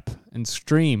podcast app and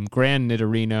stream Gran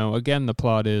Nidorino. Again, the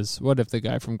plot is, what if the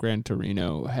guy from Gran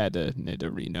Torino had a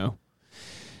Nidorino?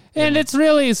 And it's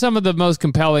really some of the most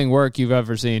compelling work you've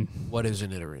ever seen. What is a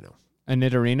Nidorino? A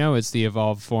Nidorino is the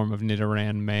evolved form of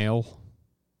Nidoran male.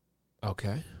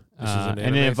 Okay.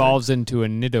 And it evolves into a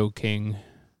Nidoking.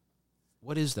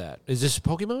 What is that? Is this a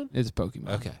Pokemon? It's a Pokemon.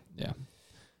 Okay. Yeah.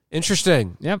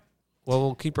 Interesting. Yep. Well,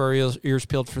 we'll keep our ears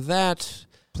peeled for that.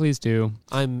 Please do.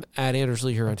 I'm at Anders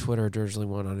Lee here on Twitter,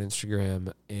 Dersley1 on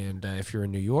Instagram. And if you're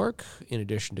in New York, in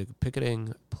addition to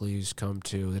picketing, please come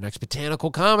to the next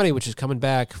Botanical Comedy, which is coming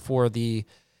back for the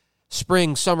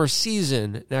spring-summer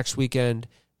season next weekend,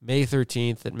 May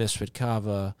 13th at Misfit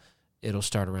Kava. It'll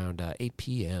start around 8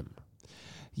 p.m.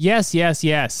 Yes.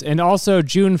 And also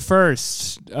June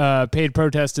 1st, Paid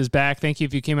Protest is back. Thank you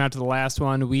if you came out to the last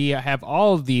one. We have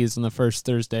all of these on the first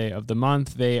Thursday of the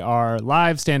month. They are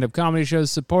live stand-up comedy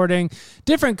shows supporting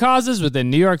different causes within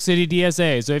New York City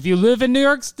DSA. So if you live in New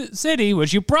York City,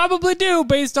 which you probably do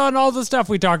based on all the stuff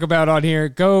we talk about on here,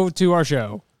 go to our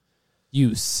show.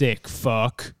 You sick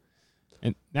fuck.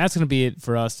 And that's going to be it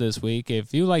for us this week.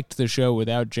 If you liked the show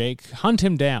without Jake, hunt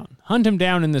him down. Hunt him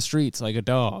down in the streets like a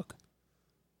dog.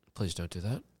 Please don't do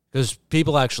that. Because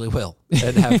people actually will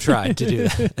and have tried to do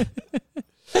that.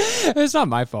 It's not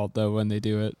my fault, though, when they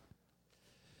do it.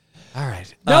 All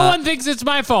right. No one thinks it's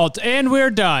my fault, and we're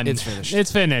done. It's finished.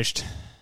 It's finished.